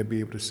through, that they'll be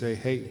able to say,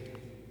 hey,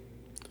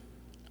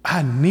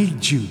 I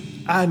need you.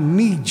 I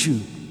need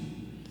you.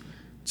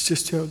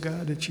 Just tell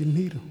God that you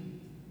need him.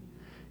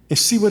 And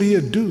see what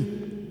he'll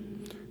do.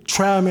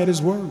 Try him at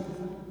his word.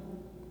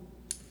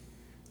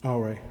 All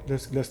right,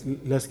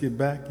 let's get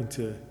back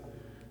into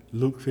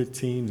Luke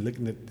 15,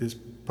 looking at this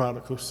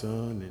prodigal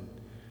son,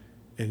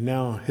 and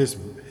now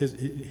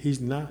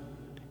he's not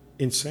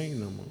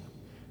insane no more.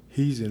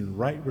 He's in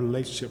right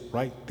relationship,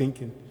 right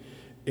thinking.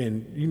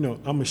 And,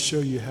 I'm going to show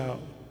you how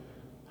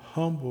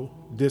humble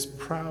this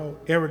proud,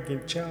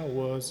 arrogant child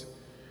was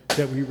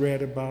that we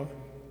read about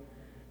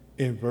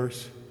in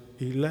verse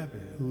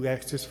 11, who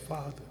asked his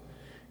father,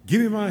 give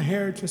me my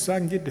inheritance so I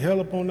can get the hell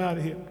up on out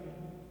of here.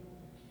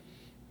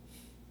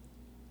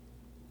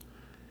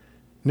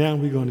 Now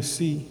we're going to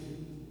see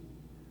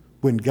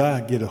when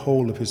God get a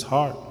hold of his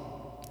heart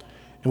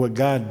and what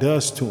God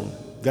does to him.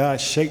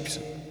 God shapes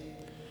him.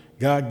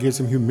 God gives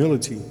him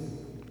humility.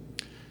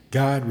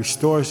 God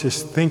restores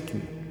his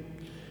thinking.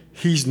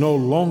 He's no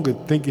longer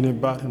thinking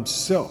about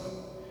himself.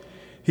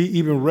 He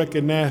even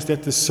recognized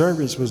that the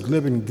servants was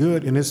living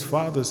good in his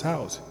father's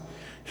house.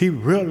 He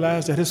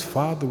realized that his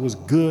father was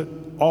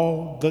good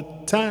all the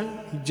time.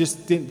 He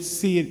just didn't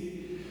see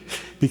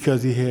it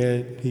because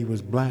he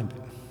was blinded.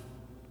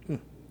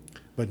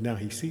 But now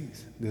he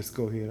sees. Let's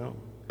go ahead on.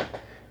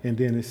 And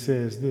then it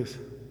says this.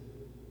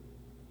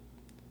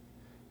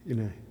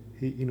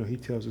 He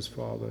tells his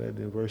father that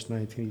in verse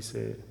 19 he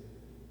said,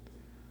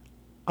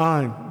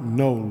 I'm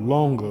no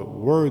longer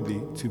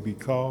worthy to be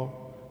called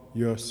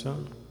your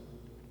son.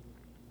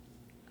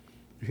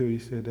 You hear what he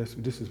said?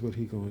 This is what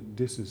he's going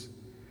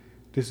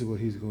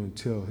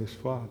to tell his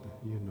father,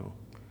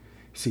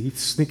 See, he's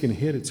sneaking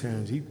ahead of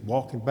times. He's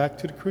walking back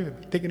to the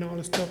crib, thinking all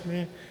this stuff,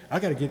 man. I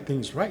got to get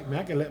things right,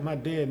 man. I got to let my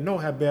dad know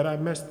how bad I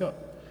messed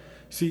up.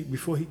 See,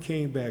 before he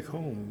came back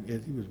home,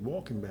 as he was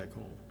walking back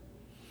home,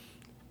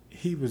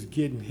 he was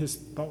getting his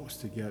thoughts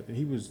together.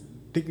 He was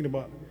thinking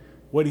about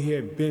what he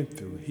had been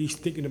through. He's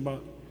thinking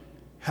about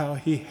how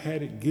he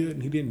had it good,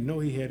 and he didn't know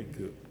he had it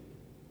good.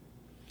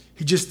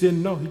 He just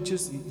didn't know. He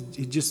just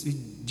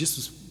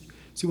was.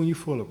 See, when you're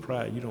full of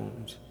pride, you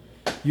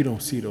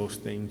don't see those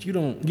things. You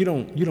don't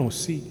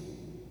see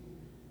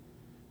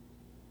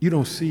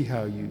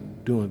how you're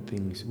doing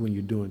things when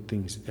you're doing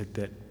things at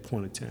that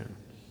point of time.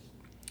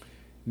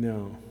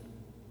 Now,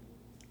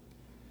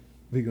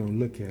 we're going to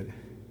look at it.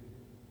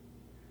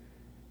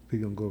 We're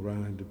going to go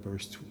around into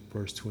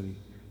verse 20.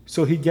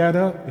 So he got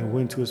up and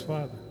went to his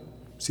father.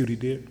 See what he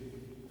did?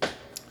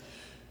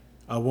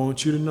 I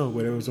want you to know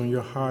whatever's on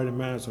your heart and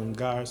mind is on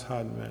God's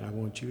heart and mind. I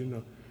want you to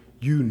know.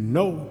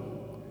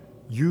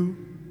 You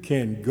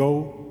can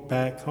go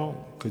back home,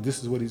 because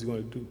this is what he's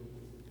going to do.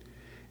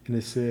 And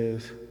it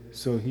says,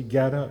 so he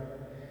got up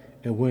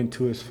and went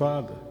to his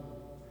father.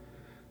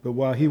 But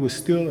while he was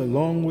still a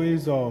long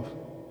ways off,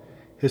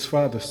 his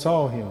father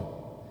saw him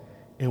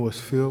and was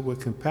filled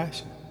with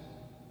compassion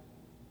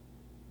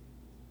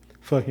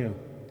for him.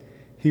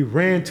 He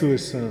ran to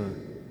his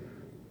son,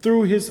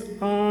 threw his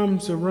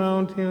arms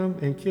around him,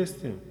 and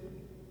kissed him.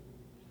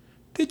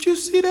 Did you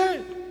see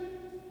that?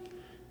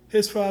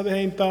 His father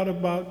ain't thought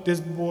about this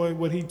boy,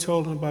 what he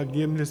told him about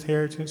giving his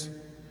inheritance.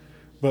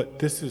 But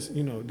this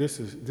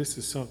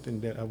is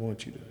something that I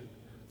want you to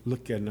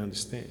look at and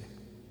understand.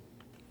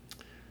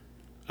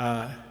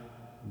 I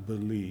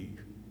believe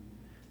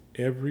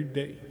every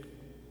day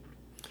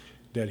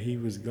that he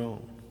was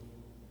gone,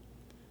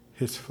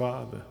 his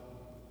father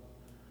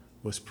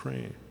was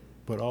praying,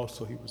 but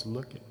also he was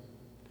looking.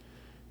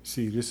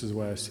 See, this is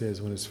why it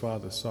says when his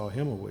father saw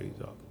him a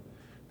ways off,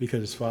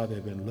 because his father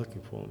had been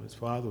looking for him. This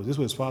is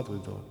what his father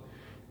was doing.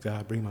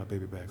 God, bring my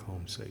baby back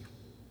home safe.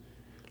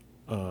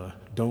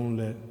 Don't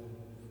let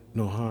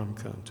no harm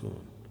come to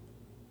him.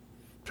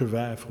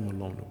 Provide for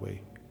him along the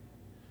way.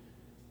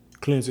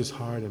 Cleanse his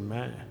heart and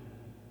mind.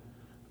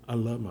 I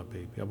love my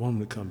baby. I want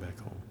him to come back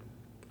home.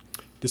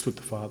 This is what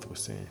the father was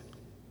saying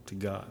to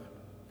God.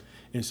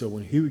 And so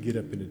when he would get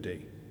up in the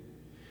day,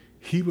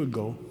 he would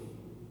go,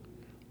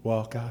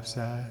 walk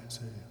outside,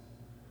 say,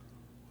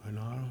 well,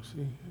 no, I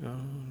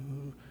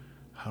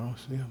don't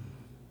see him.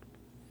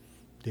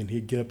 Then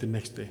he'd get up the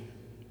next day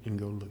and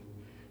go look.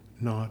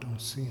 No, I don't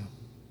see him.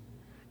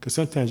 Because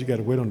sometimes you got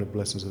to wait on the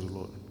blessings of the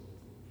Lord.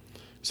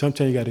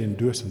 Sometimes you got to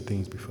endure some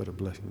things before the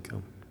blessing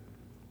comes.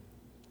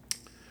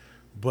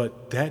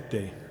 But that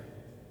day,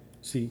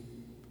 see,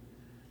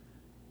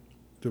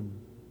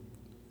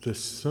 the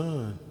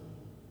son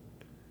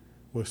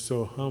was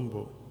so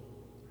humble.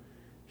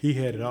 He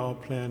had it all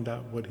planned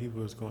out what he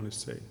was going to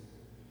say.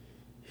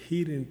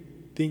 He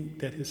didn't think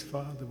that his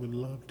father would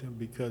love him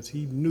because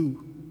he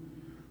knew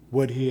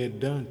what he had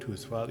done to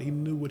his father. He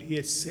knew what he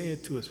had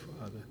said to his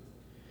father.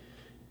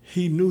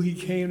 He knew he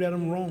came at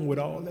him wrong with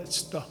all that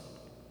stuff.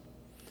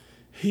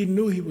 He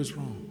knew he was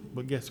wrong.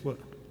 But guess what?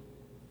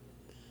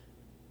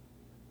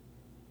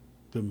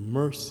 The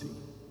mercy,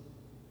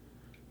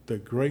 the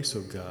grace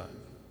of God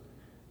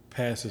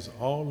passes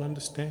all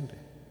understanding.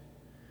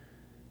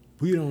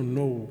 We don't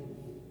know,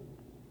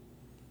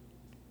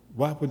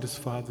 why would this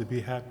father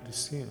be happy to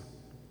see him?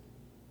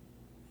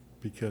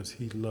 Because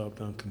he loved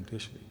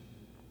unconditionally.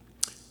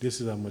 This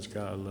is how much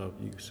God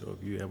loved you. So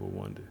if you ever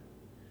wonder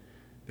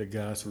that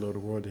God so loved the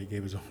world that he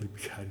gave his only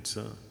begotten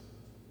son.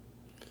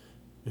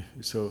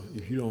 So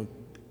if you don't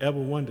ever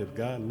wonder if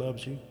God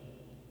loves you,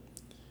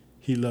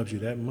 he loves you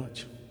that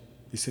much.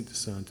 He sent the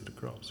son to the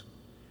cross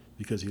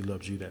because he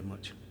loves you that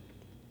much.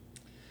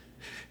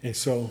 And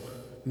so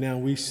now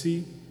we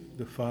see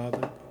the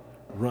father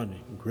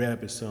running,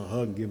 grab his son,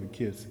 hug and give him a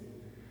kiss.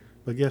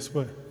 But guess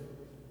what?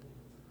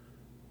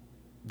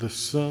 The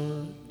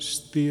son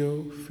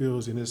still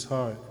feels in his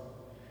heart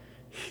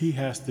he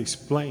has to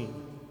explain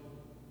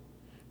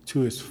to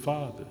his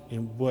father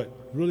and what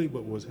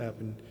was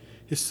happening.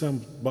 His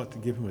son about to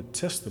give him a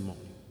testimony,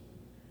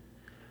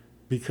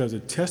 because the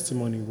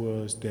testimony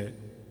was that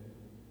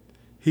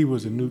he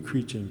was a new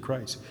creature in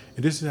Christ.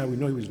 And this is how we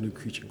know he was a new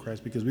creature in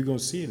Christ, because we're going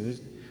to see it.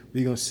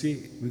 We're going to see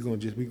it. We're going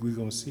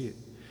to see it.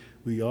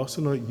 We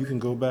also know you can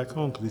go back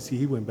home, because we see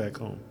he went back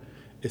home.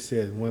 It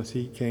says once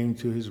he came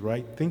to his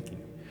right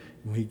thinking,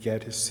 when he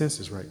got his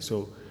senses right.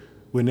 So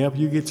whenever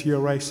you get to your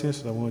right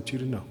senses, I want you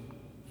to know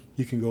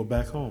you can go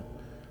back home.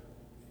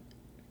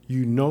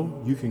 You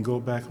know you can go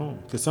back home,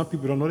 because some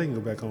people don't know they can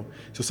go back home.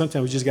 So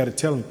sometimes we just got to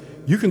tell them,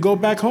 you can go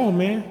back home,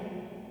 man.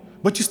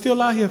 What you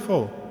still out here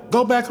for?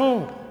 Go back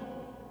home.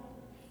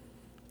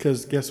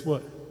 Because guess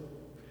what?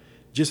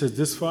 Just as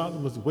this father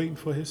was waiting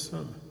for his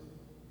son,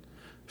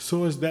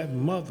 so is that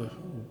mother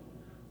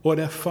or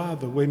that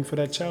father waiting for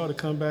that child to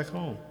come back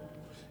home.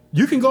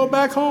 You can go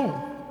back home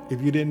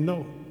if you didn't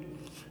know.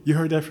 You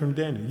heard that from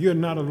Daniel. You're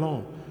not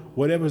alone.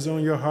 Whatever's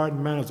on your heart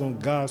and mind is on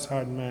God's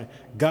heart and mind.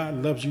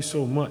 God loves you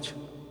so much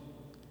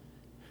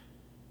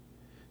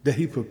that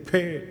he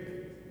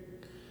prepared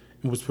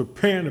and was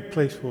preparing a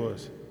place for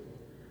us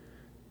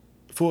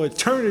for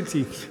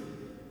eternity.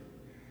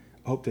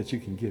 I hope that you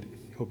can get it.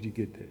 I hope you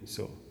get that.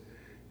 So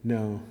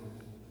now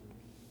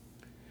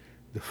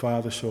the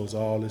father shows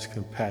all his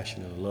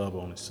compassion and love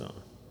on his son.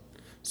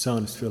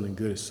 Son is feeling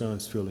good. His son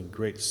is feeling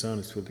great. His son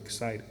is feeling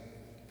excited.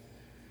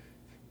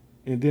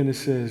 And then it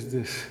says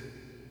this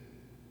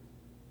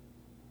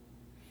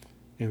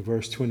in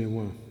verse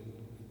 21.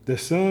 The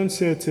son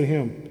said to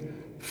him,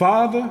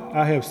 Father,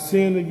 I have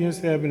sinned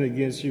against heaven,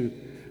 against you.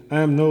 I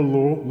am no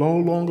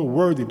longer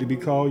worthy to be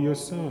called your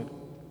son.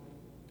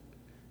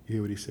 You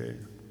hear what he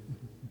said?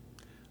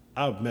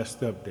 I've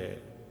messed up, Dad.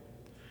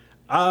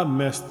 I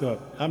messed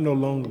up. I'm no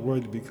longer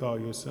worthy to be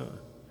called your son.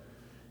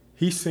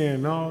 He's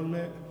saying all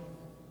that,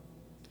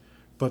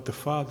 but the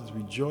father's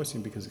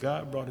rejoicing because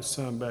God brought his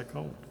son back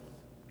home.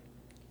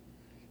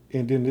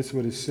 And then this is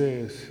what it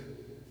says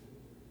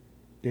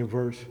in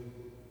verse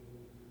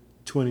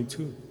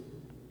 22.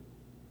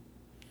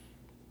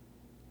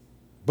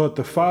 But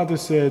the father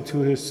said to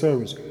his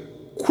servants,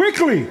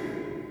 quickly,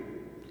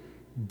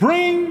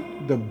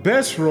 bring the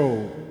best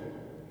robe,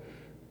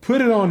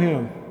 put it on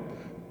him,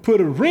 put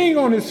a ring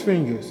on his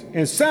fingers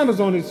and sandals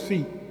on his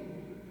feet.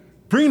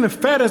 Bring the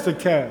fattest of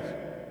calf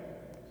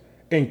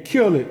and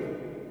kill it.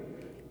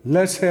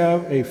 Let's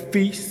have a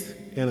feast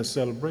and a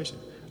celebration.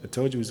 I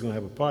told you we was going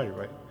to have a party,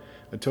 right?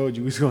 I told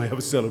you we was going to have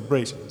a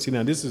celebration. See,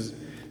 now this is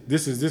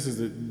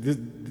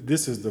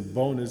the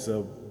bonus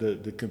of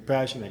the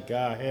compassion that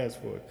God has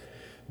for us.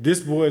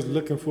 This boy is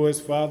looking for his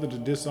father to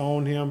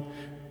disown him.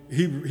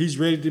 He's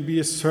ready to be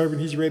a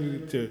servant. He's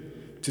ready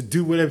to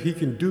do whatever he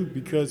can do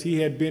because he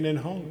had been in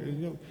hunger.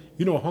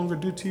 You know what hunger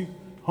do to you?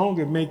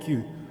 Hunger make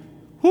you,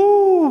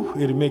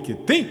 it'll make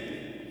you think.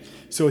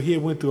 So he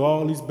had went through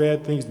all these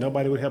bad things.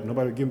 Nobody would help.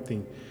 Nobody would give him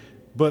things.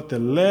 But the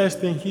last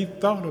thing he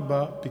thought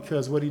about,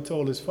 because what he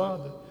told his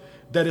father,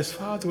 that his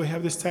father would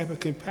have this type of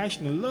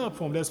compassion and love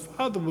for him. That his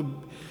father would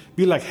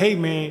be like, hey,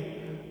 man,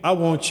 I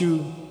want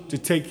you to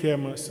take care of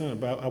my son,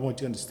 but I want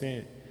you to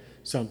understand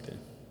something.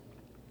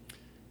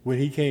 When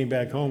he came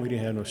back home, he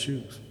didn't have no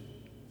shoes.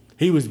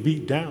 He was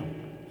beat down.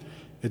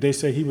 If they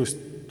say he was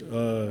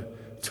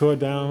tore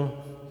down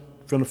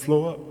from the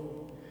floor up,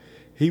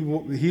 he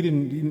wasn't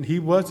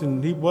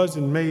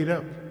made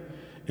up.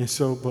 And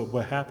so, but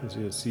what happens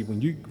is, see,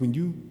 when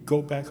you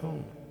go back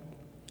home,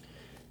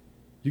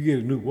 you get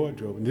a new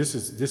wardrobe. And this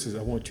is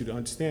I want you to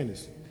understand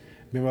this.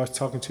 Remember I was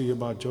talking to you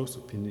about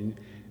Joseph, and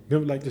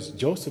remember like this,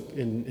 Joseph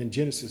in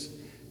Genesis,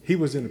 he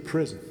was in a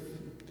prison.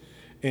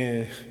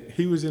 And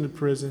he was in a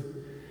prison,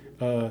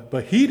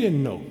 but he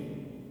didn't know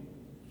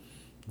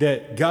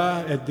that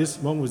God at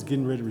this moment was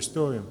getting ready to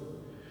restore him.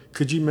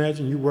 Could you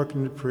imagine you working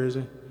in the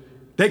prison?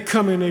 They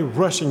come in, they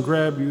rush and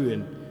grab you,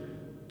 and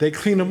they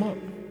clean him up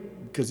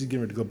because he's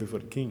getting ready to go before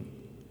the king.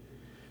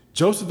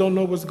 Joseph don't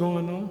know what's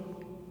going on.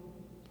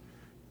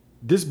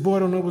 This boy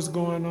don't know what's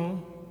going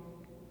on.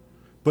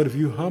 But if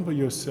you humble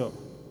yourself,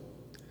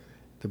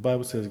 the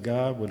Bible says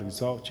God will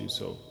exalt you.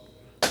 So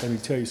let me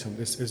tell you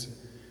something.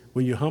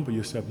 When you humble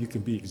yourself, you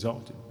can be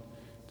exalted.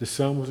 The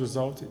son was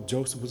exalted.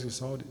 Joseph was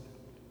exalted.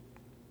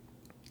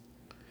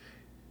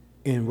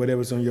 And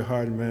whatever's on your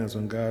heart and mind is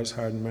on God's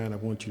heart and mind. I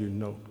want you to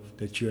know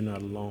that you're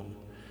not alone.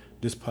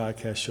 This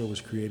podcast show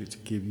was created to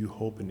give you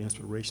hope and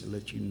inspiration, to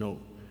let you know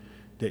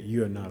that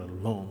you are not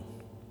alone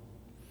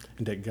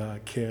and that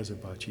God cares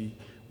about you.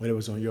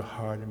 Whatever's on your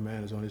heart and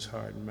mind is on his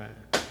heart and mind.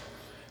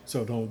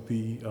 So don't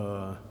be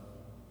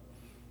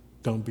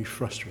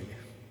frustrated,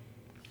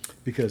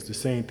 because the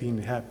same thing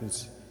that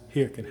happens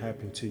here can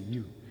happen to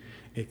you.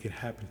 It can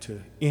happen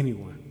to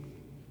anyone.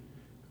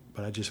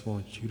 But I just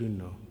want you to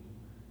know,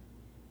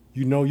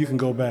 you can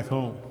go back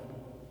home.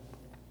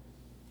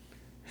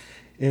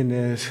 And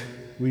as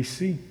we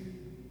see,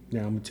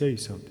 now I'm going to tell you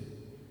something.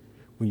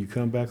 When you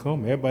come back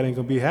home, everybody ain't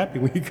going to be happy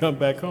when you come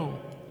back home.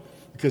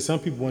 Because some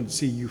people want to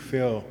see you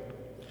fail.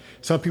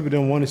 Some people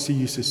don't want to see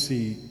you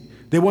succeed.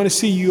 They want to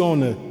see you on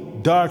the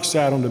dark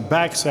side, on the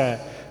back side.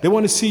 They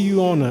want to see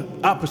you on the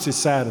opposite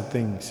side of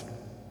things.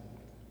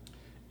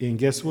 And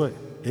guess what?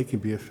 It can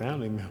be a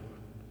family member.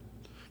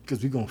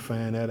 Because we're going to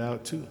find that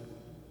out too.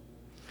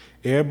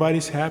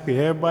 Everybody's happy,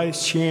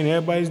 everybody's cheering,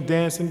 everybody's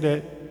dancing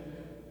that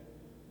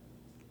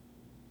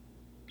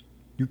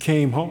you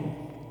came home.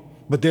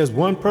 But there's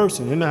one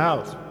person in the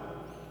house.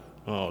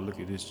 Oh, look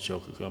at this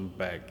joker coming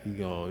back.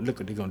 Look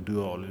what they're going to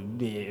do all this.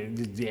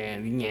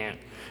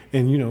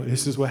 And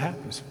this is what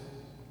happens.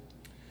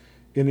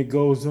 And it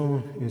goes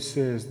on and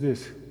says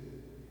this.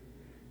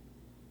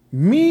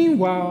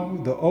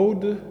 Meanwhile, the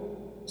older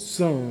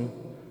son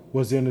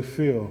was in the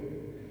field.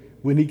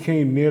 When he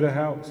came near the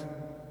house,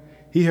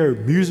 he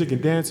heard music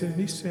and dancing.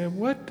 He said,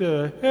 what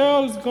the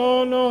hell is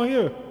going on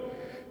here?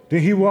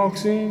 Then he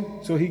walks in,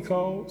 so he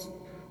calls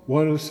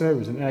one of the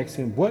servants and asks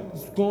him,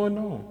 what's going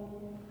on?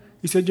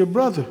 He said, your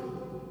brother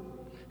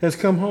has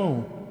come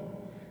home.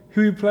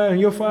 He replied, and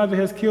your father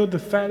has killed the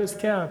fattest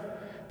calf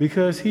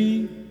because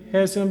he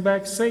has him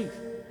back safe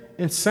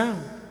and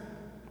sound.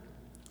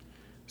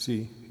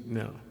 See,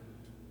 now,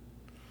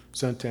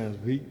 sometimes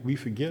we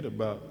forget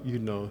about,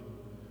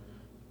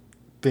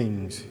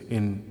 things.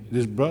 And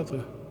this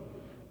brother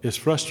is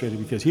frustrated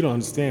because he don't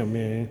understand,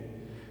 man.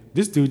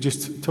 This dude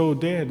just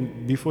told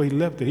dad before he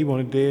left that he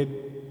wanted dad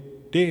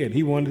dead.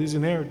 He wanted his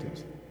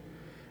inheritance.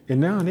 And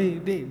now they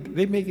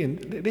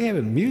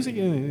having music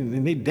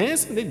and they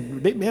dancing.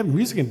 They having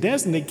music and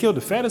dancing. They killed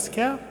the fattest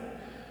calf.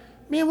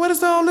 Man, what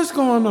is all this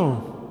going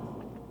on?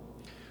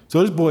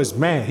 So this boy's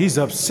mad. He's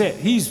upset.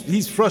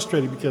 He's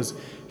frustrated because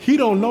he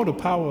don't know the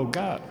power of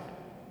God.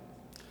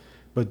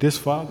 But this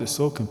father is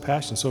so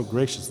compassionate, so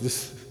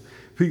gracious.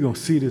 We're going to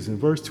see this in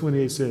verse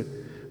 28 said,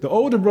 the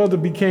older brother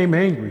became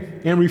angry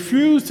and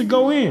refused to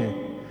go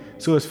in.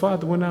 So his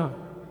father went out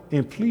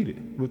and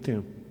pleaded with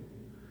him.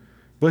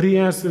 But he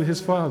answered his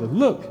father,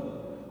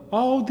 look,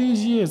 all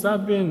these years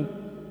I've been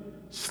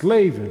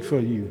slaving for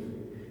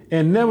you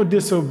and never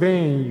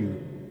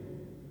disobeying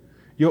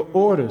your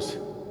orders.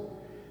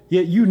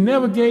 Yet you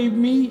never gave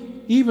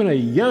me even a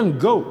young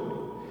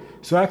goat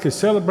so I could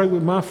celebrate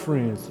with my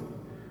friends.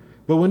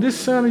 But when this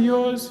son of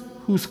yours,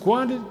 who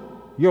squandered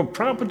your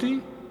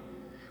property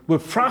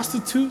with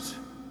prostitutes,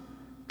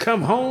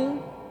 come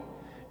home,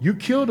 you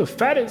kill the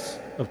fattest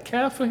of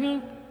calf for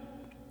him?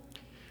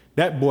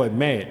 That boy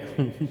mad.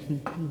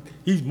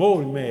 He's more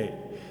than mad.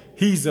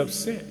 He's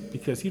upset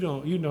because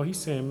he's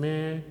saying,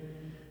 man,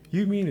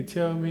 you mean to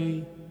tell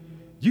me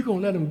you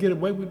gonna let him get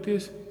away with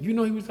this? He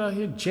was out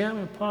here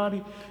jamming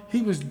party.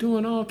 He was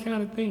doing all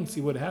kind of things.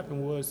 See, what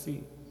happened was,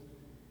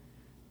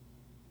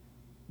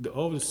 the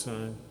oldest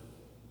son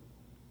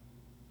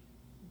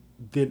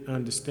didn't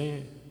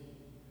understand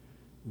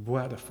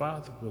why the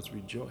father was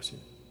rejoicing.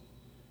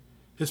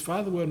 His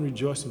father wasn't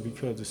rejoicing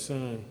because the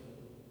son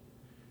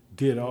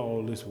did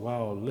all this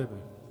wild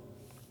living.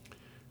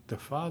 The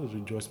father was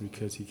rejoicing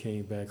because he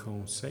came back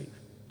home safe.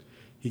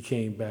 He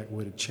came back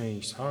with a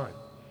changed heart.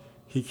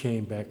 He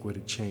came back with a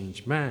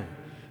changed mind.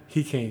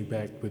 He came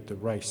back with the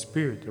right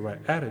spirit, the right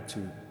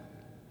attitude.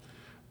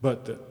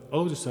 But the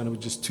older son, it was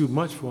just too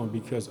much for him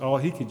because all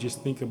he could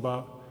just think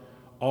about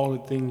all the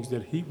things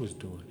that he was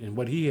doing and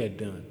what he had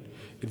done.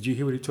 Did you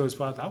hear what he told his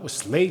father? I was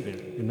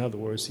slaving. In other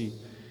words,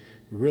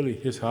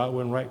 his heart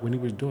wasn't right when he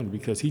was doing it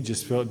because he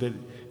just felt that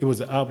it was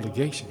an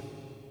obligation.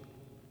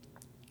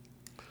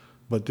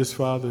 But this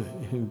father,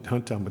 I'm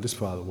talking about this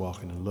father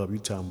walking in love. You're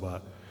talking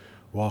about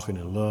walking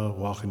in love,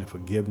 walking in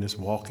forgiveness,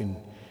 walking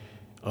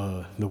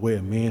the way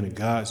a man of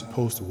God is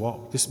supposed to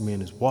walk. This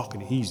man is walking.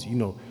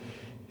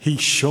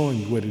 He's showing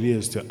you what it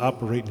is to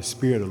operate in the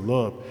spirit of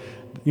love.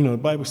 The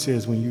Bible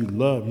says when you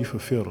love, you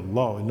fulfill the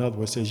law. In other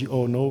words, it says you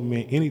owe no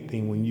man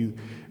anything when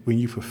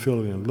you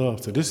fulfill it in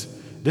love. So this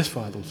this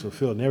father was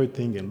fulfilling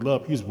everything in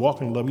love. He was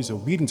walking in love. He was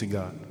obedient to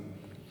God.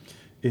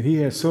 And he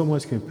had so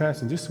much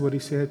compassion. This is what he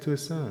said to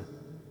his son.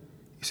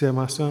 He said,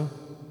 my son,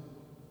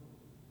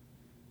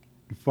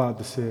 the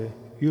father said,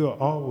 you are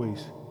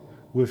always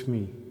with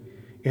me,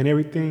 and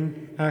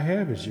everything I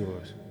have is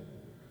yours.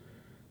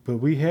 But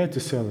we had to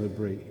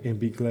celebrate and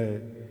be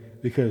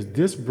glad because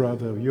this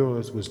brother of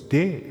yours was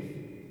dead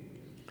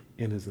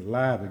and is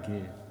alive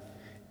again.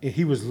 And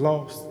he was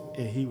lost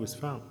and he was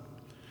found.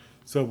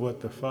 So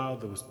what the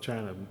father was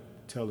trying to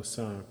tell the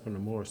son from the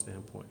moral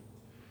standpoint,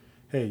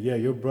 hey, yeah,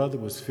 your brother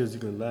was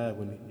physically alive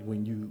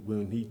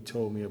when he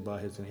told me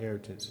about his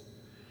inheritance.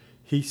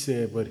 He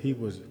said, but he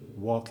was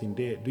walking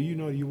dead. Do you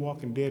know you're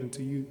walking dead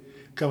until you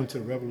come into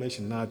the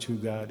revelation knowledge who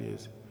God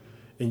is?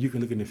 And you can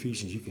look in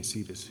Ephesians, you can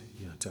see this.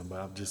 You know what I'm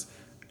talking about?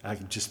 I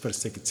can just for the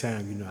sake of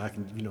time,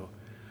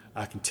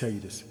 I can tell you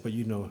this. But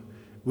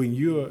when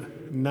you're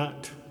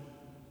not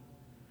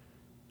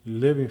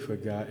living for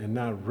God and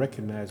not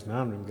recognizing and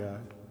honoring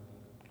God,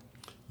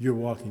 you're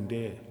walking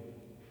dead.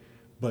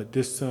 But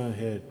this son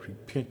had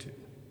repented.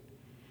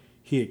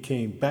 He had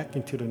came back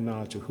into the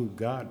knowledge of who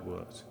God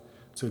was.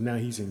 So now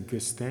he's in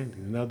good standing.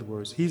 In other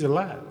words, he's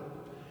alive.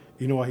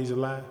 You know why he's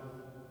alive?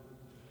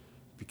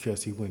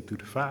 Because he went through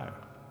the fire.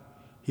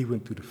 He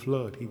went through the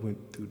flood. He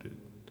went through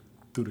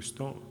the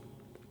storm.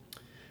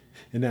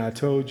 And now I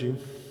told you,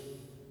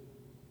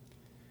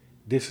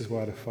 this is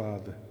why the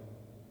Father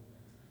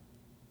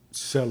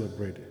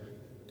celebrated.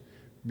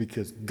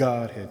 Because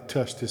God had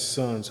touched his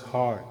son's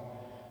heart,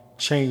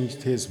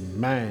 changed his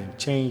mind,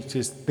 changed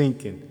his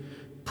thinking,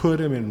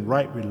 put him in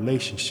right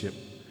relationship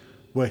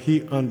where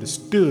he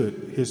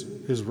understood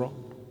his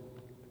wrong.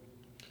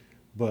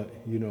 But,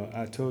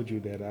 I told you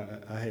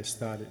that I had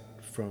started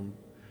from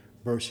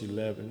verse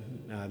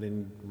 11. I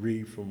didn't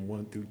read from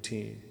 1 through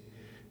 10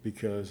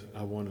 because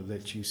I want to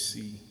let you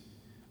see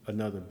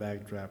another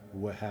backdrop of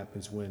what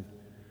happens when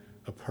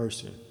a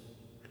person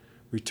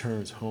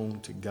returns home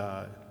to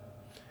God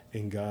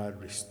and God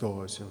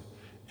restores him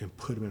and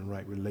put him in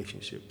right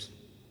relationships.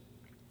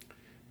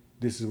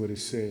 This is what it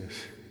says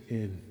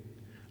in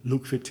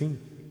Luke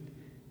 15.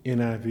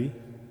 NIV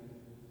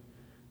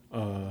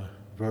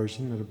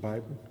version of the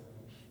Bible,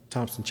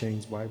 Thompson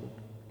Chains Bible.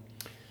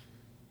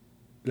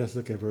 Let's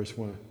look at verse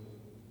 1.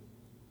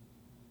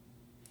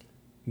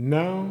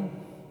 Now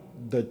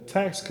the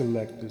tax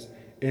collectors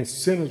and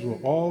sinners were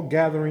all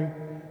gathering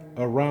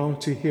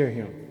around to hear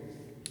him.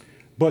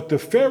 But the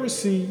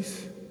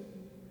Pharisees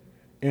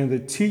and the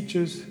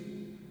teachers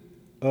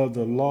of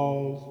the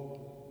law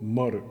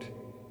muttered,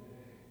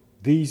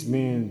 these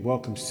men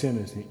welcome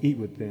sinners and eat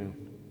with them.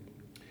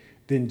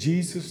 Then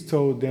Jesus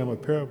told them a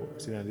parable.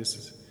 See, now this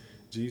is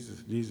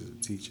Jesus. Jesus is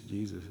a teacher.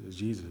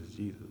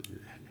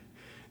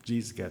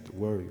 Jesus got the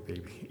word,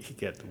 baby. He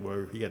got the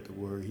word. He got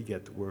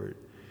the word.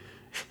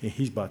 And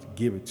he's about to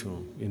give it to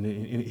him.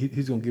 And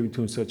he's going to give it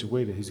to him in such a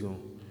way that it's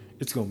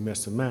going to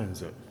mess the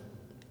minds up.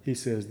 He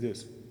says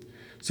this.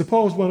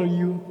 Suppose one of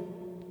you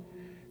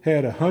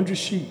had 100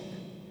 sheep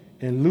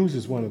and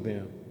loses one of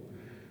them.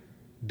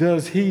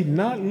 Does he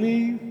not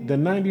leave the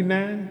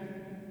 99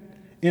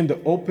 in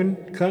the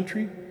open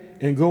country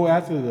and go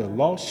after the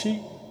lost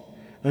sheep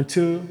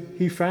until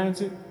he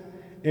finds it?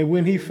 And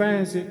when he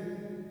finds it,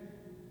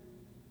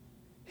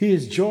 he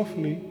is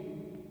joyfully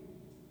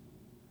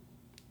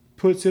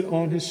puts it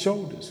on his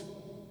shoulders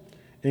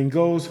and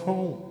goes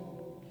home.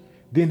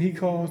 Then he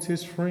calls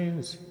his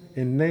friends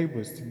and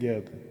neighbors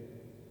together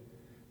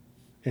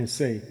and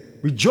say,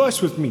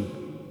 rejoice with me.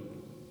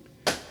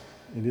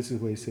 And this is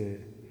what he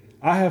said.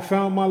 I have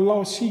found my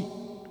lost sheep.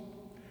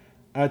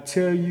 I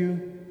tell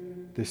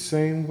you the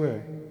same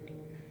way.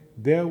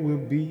 There will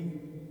be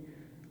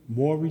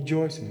more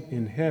rejoicing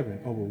in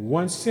heaven over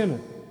one sinner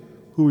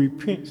who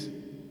repents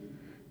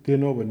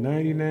than over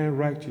 99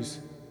 righteous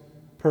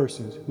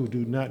persons who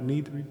do not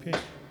need to repent.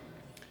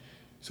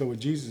 So what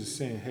Jesus is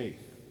saying, hey,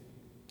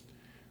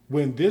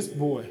 when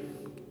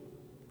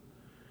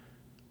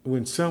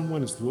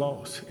someone is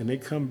lost and they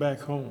come back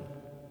home,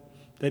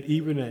 that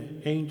even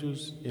the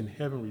angels in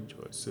heaven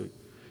rejoice. So,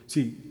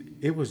 see,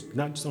 it was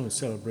not just on a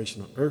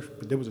celebration on earth,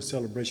 but there was a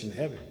celebration in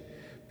heaven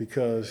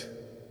because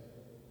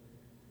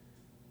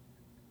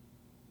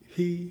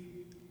he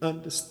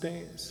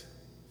understands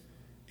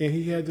and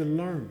he had to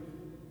learn.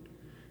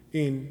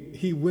 And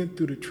he went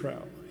through the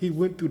trial. He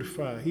went through the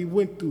fire. He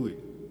went through it.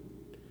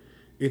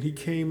 And he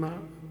came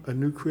out a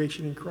new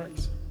creation in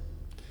Christ.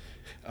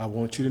 I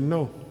want you to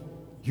know,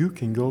 you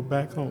can go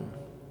back home.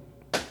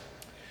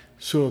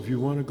 So if you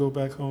want to go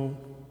back home,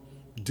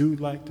 do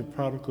like the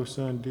prodigal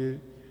son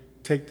did.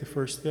 Take the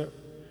first step.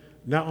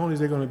 Not only is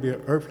there going to be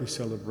an earthly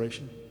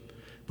celebration,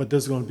 but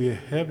there's going to be a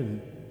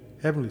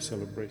heavenly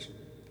celebration.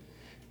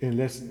 And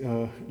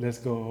let's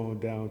go on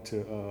down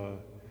to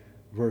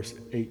verse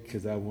 8,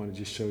 because I want to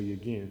just show you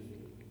again.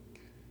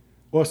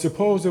 Or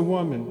suppose a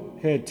woman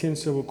had 10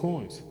 silver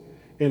coins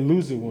and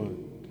loses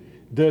one.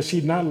 Does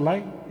she not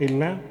light a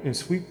lamp and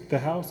sweep the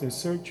house and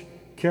search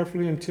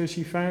carefully until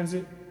she finds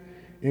it?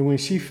 And when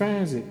she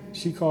finds it,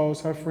 she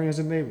calls her friends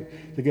and neighbors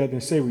together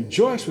and say,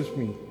 rejoice with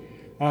me.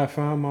 I have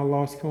found my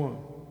lost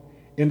coin.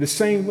 In the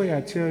same way,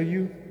 I tell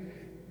you,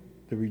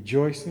 the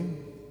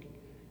rejoicing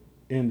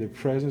in the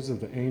presence of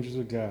the angels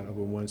of God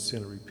over one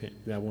sinner repent.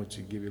 And I want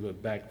to give you a little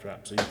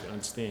backdrop so you can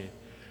understand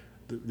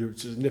the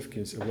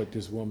significance of what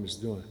this woman is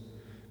doing.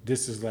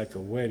 This is like a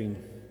wedding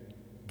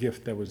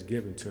gift that was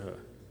given to her.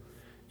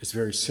 It's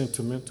very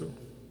sentimental.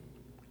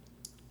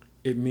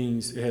 It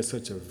means it has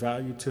such a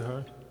value to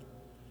her.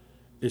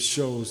 It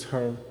shows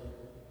her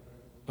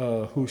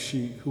who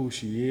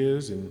she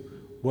is and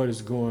what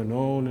is going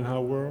on in her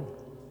world.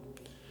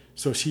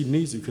 So she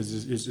needs it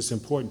because it's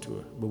important to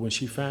her. But when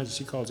she finds it,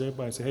 she calls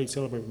everybody and says, hey,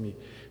 celebrate with me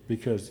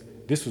because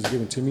this was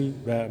given to me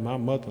by my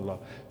mother-in-law.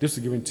 This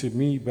was given to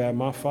me by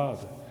my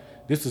father.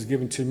 This was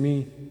given to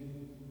me.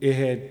 It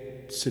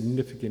had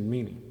significant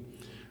meaning.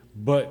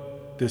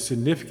 But the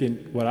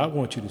significant, what I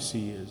want you to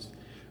see is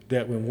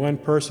that when one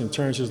person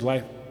turns his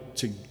life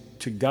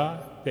to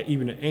God, that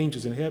even the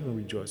angels in heaven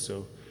rejoice.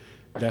 So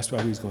that's why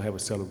we're going to have a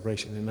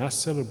celebration. And I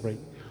celebrate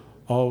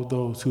all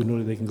those who know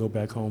that they can go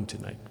back home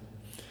tonight,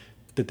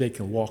 that they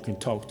can walk and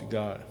talk to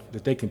God,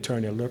 that they can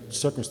turn their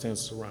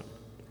circumstances around.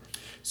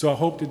 So I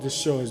hope that this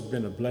show has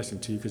been a blessing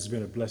to you because it's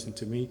been a blessing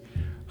to me.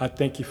 I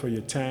thank you for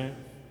your time.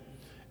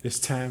 It's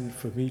time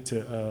for me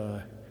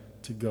to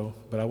go,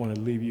 but I want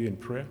to leave you in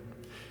prayer.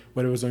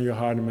 Whatever was on your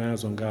heart and mind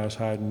is on God's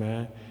heart and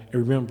mind.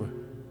 And remember,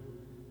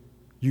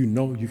 you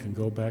know you can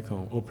go back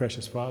home. Oh,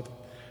 precious Father,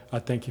 I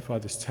thank you for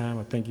this time.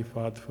 I thank you,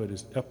 Father, for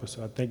this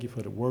episode. I thank you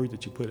for the word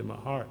that you put in my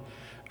heart.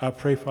 I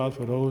pray, Father,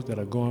 for those that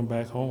are going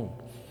back home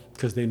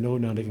because they know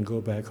now they can go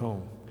back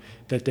home,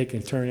 that they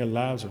can turn their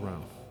lives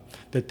around,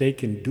 that they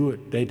can do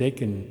it, that they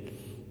can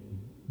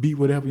be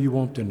whatever you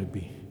want them to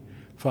be.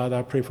 Father,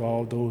 I pray for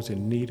all those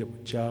in need of a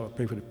job. I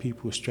pray for the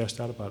people who are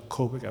stressed out about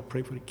COVID. I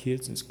pray for the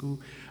kids in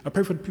school. I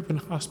pray for the people in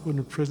the hospital and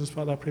the prisons.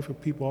 Father, I pray for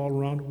people all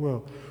around the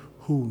world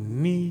who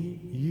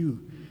need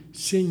you.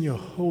 Send your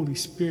Holy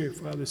Spirit,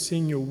 Father.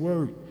 Send your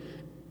word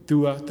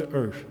throughout the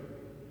earth.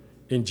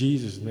 In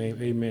Jesus' name,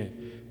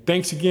 amen.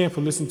 Thanks again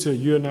for listening to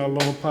You're Not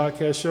Alone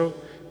podcast show.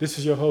 This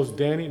is your host,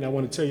 Danny, and I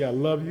want to tell you I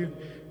love you.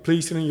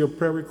 Please send in your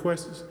prayer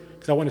requests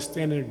because I want to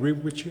stand and agree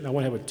with you, and I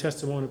want to have a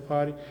testimony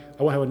party.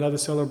 I want to have another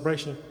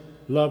celebration.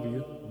 Love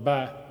you.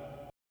 Bye.